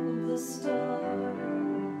hold the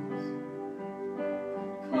stars,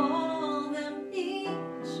 call them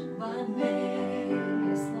each by name,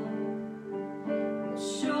 yes, Lord, will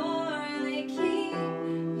surely keep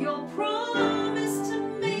your promise to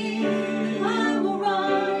me that I will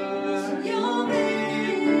rise with your victory.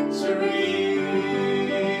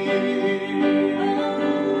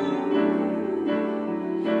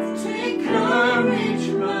 So take courage,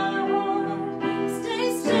 my heart, stay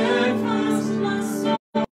steadfast, my soul.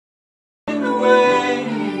 In the way,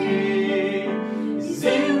 he's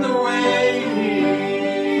in the way.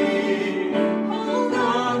 Hold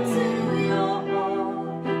on to your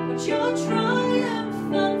heart, watch your triumph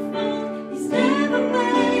unfold. He's never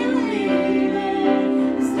failing,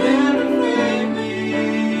 he's never failing.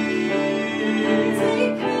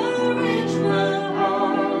 Take courage, my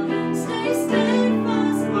heart, stay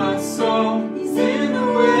steadfast, my soul. He's in the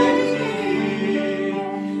waiting,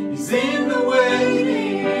 he's in the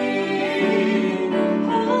waiting.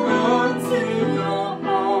 Hold on to your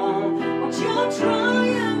heart, watch your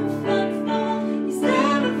triumph unfold. He's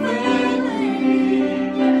never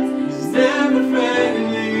failing, yes, he's never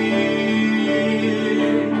failing.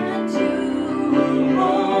 And you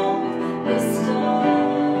hold the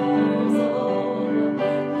stars, oh, you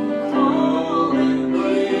call them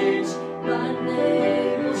each by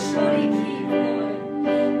name. Will surely keep, Lord,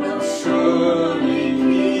 will surely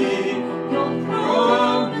keep your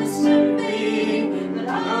promise to me that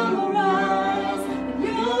I will rise with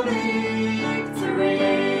your victory.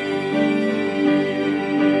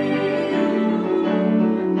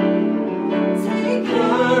 Take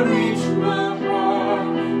courage, my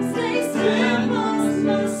heart, stay steadfast,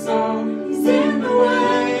 my soul. He's in the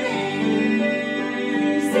waiting,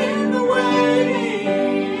 he's in the waiting.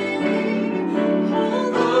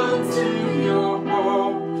 Hold on to your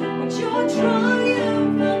hope, watch your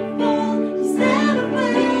triumph unfold. He's never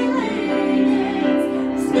failing,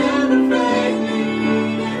 he's never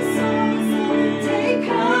failing. So take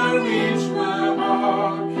courage, my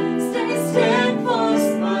heart, stay steadfast,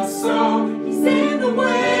 my soul. He's in the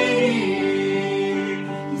waiting,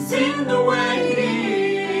 he's in the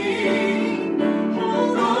waiting.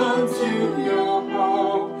 Hold on to your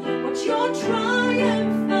hope, watch your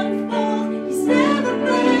triumph unfold. He's never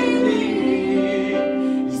failing,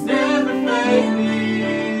 he's never failing.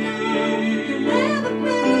 You're never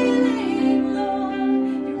failing, Lord.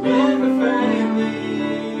 You're never failing.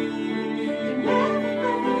 You're never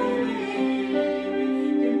failing.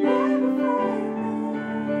 You're never failing.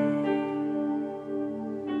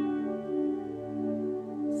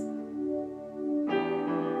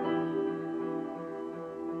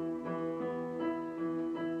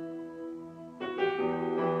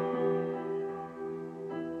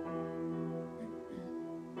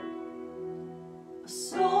 Our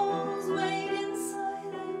souls made in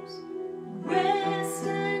silence, rest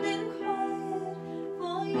and in quiet,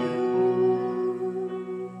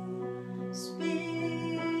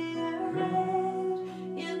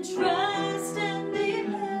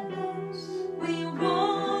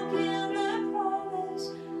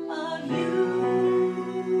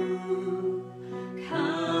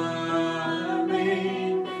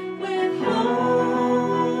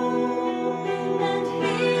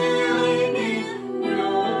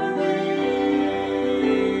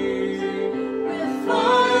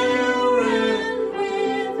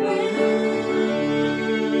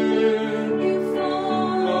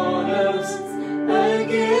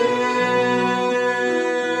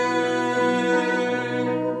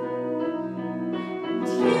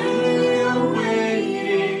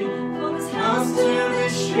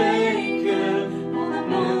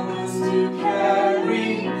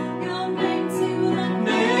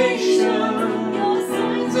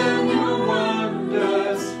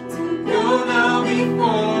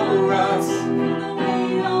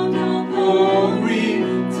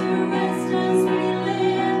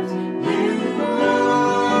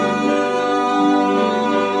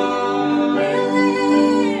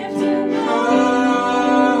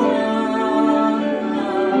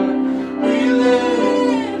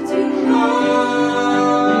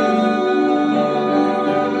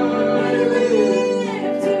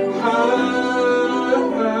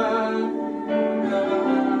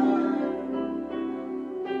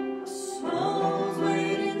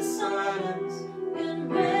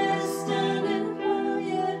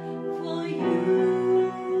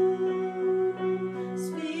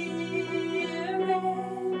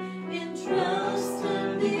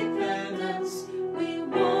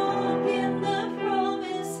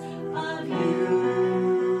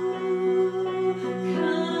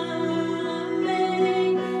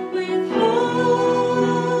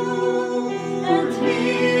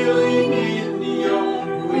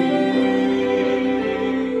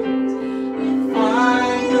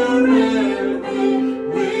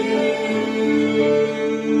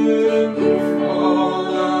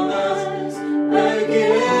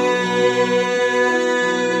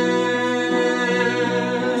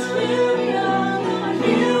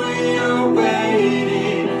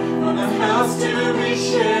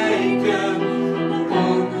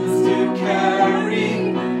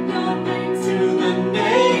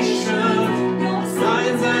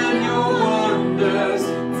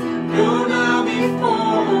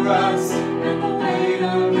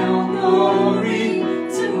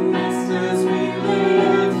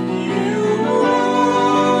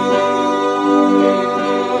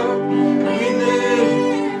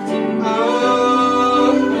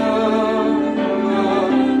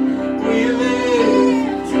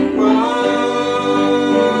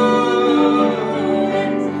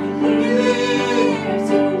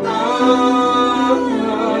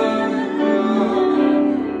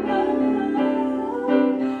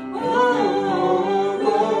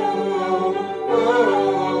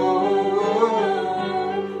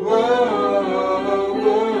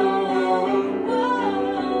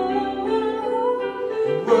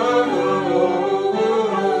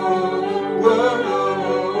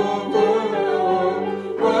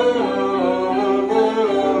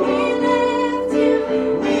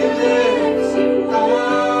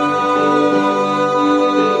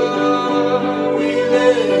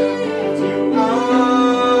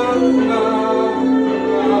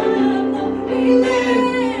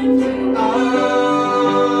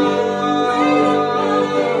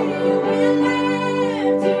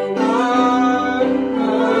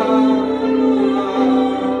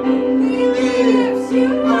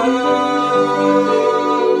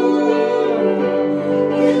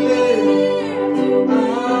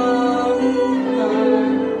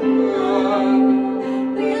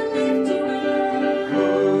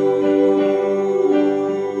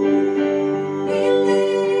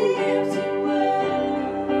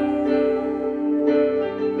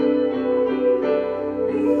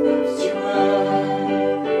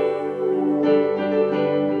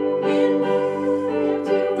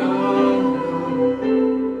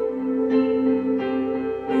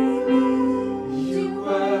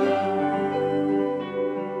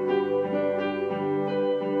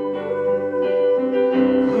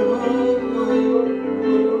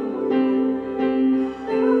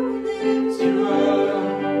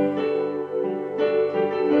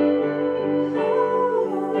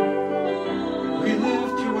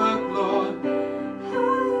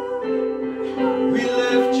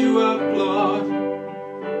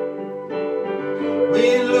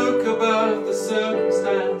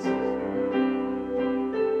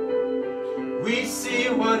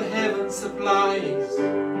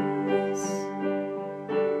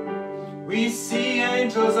 We see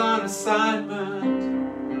angels on assignment,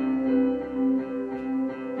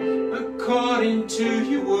 according to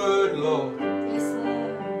your word, Lord. Yes,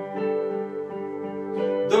 Lord.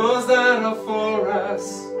 Those that are for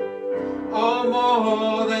us are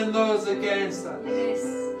more than those against us. Yes,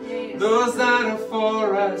 yes. Those that are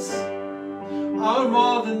for us are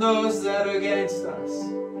more than those that are against us.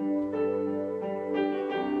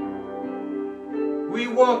 We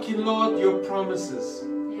walk in, Lord, your promises. Yes.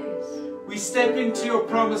 We step into your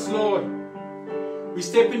promise, Lord. We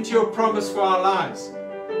step into your promise for our lives.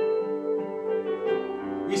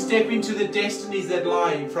 We step into the destinies that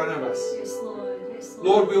lie in front of us. Yes, Lord. Yes, Lord.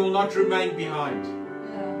 Lord, we will not remain behind.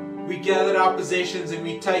 Yeah. We gather our possessions and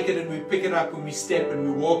we take it and we pick it up and we step and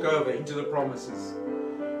we walk over into the promises.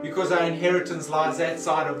 Because our inheritance lies that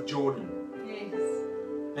side of Jordan. Yes.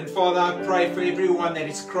 And Father, I pray for everyone that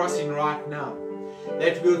is crossing right now,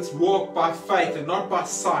 that we'll walk by faith and not by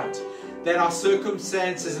sight, that our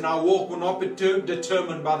circumstances and our walk will not be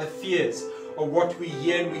determined by the fears of what we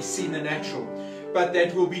hear and we see in the natural, but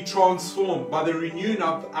that we'll be transformed by the renewing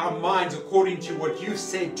of our minds according to what you've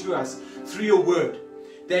said to us through your word,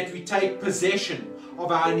 that we take possession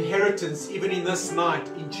of our inheritance even in this night,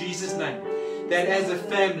 in Jesus' name, that as a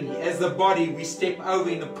family, as the body, we step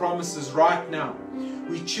over in the promises right now.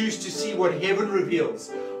 We choose to see what heaven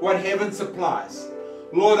reveals, what heaven supplies.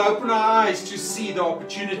 Lord, open our eyes to see the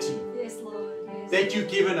opportunity Yes, Lord. Yes. that you've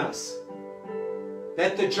given us,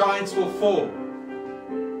 that the giants will fall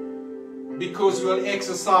because we'll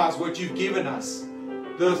exercise what you've given us,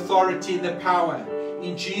 the authority and the power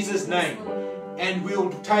in Jesus' name, and we'll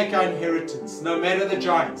take our inheritance no matter the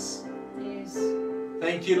giants. Yes.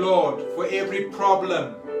 Thank you, Lord, for every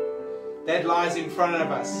problem that lies in front of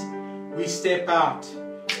us. We step out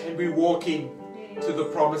and we walk in to the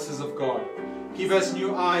promises of God. Give us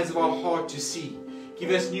new eyes of our heart to see. Give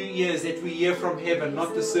us new ears that we hear from heaven,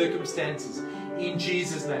 not the circumstances. In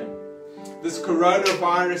Jesus' name. This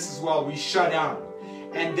coronavirus as well, we shut down.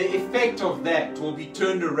 And the effect of that will be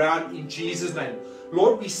turned around in Jesus' name.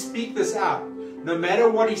 Lord, we speak this out. No matter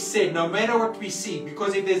what He said, no matter what we see.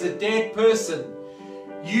 Because if there's a dead person,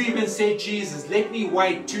 you even said, Jesus, let me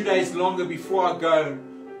wait 2 days longer before I go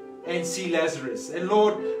and see Lazarus. And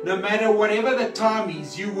Lord, no matter whatever the time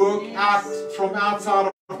is, you work out from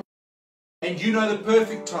outside of, and you know the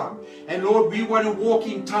perfect time. And Lord, we want to walk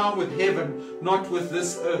in time with heaven, not with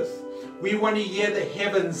this earth. We want to hear the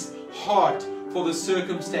heaven's heart for the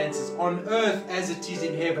circumstances on earth as it is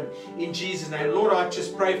in heaven. In Jesus' name. Lord, I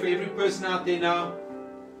just pray for every person out there now.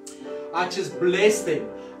 I just bless them.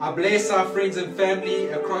 I bless our friends and family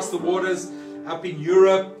across the waters, up in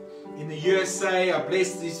Europe, in the USA. I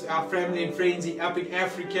bless our family and friends up in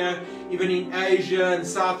Africa, even in Asia and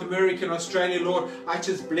South America and Australia, Lord. I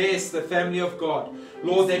just bless the family of God.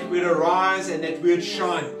 Lord, that we'd arise and that we'd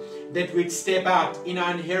shine, that we'd step out in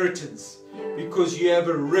our inheritance, because you have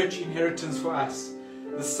a rich inheritance for us,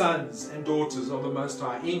 the sons and daughters of the Most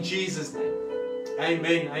High. In Jesus' name.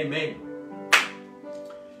 Amen. Amen.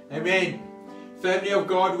 Amen. Family of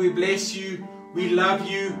God, we bless you. We love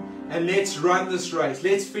you. And let's run this race.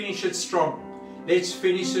 Let's finish it strong. Let's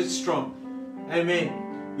finish it strong.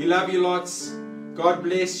 Amen. We love you lots. God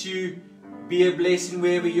bless you. Be a blessing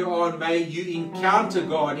wherever you are. And may you encounter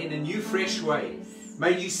God in a new, fresh way.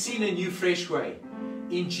 May you see in a new, fresh way.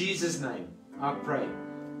 In Jesus' name, I pray.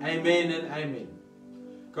 Amen and amen.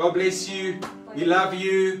 God bless you. We love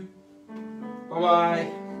you.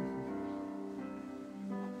 Bye-bye.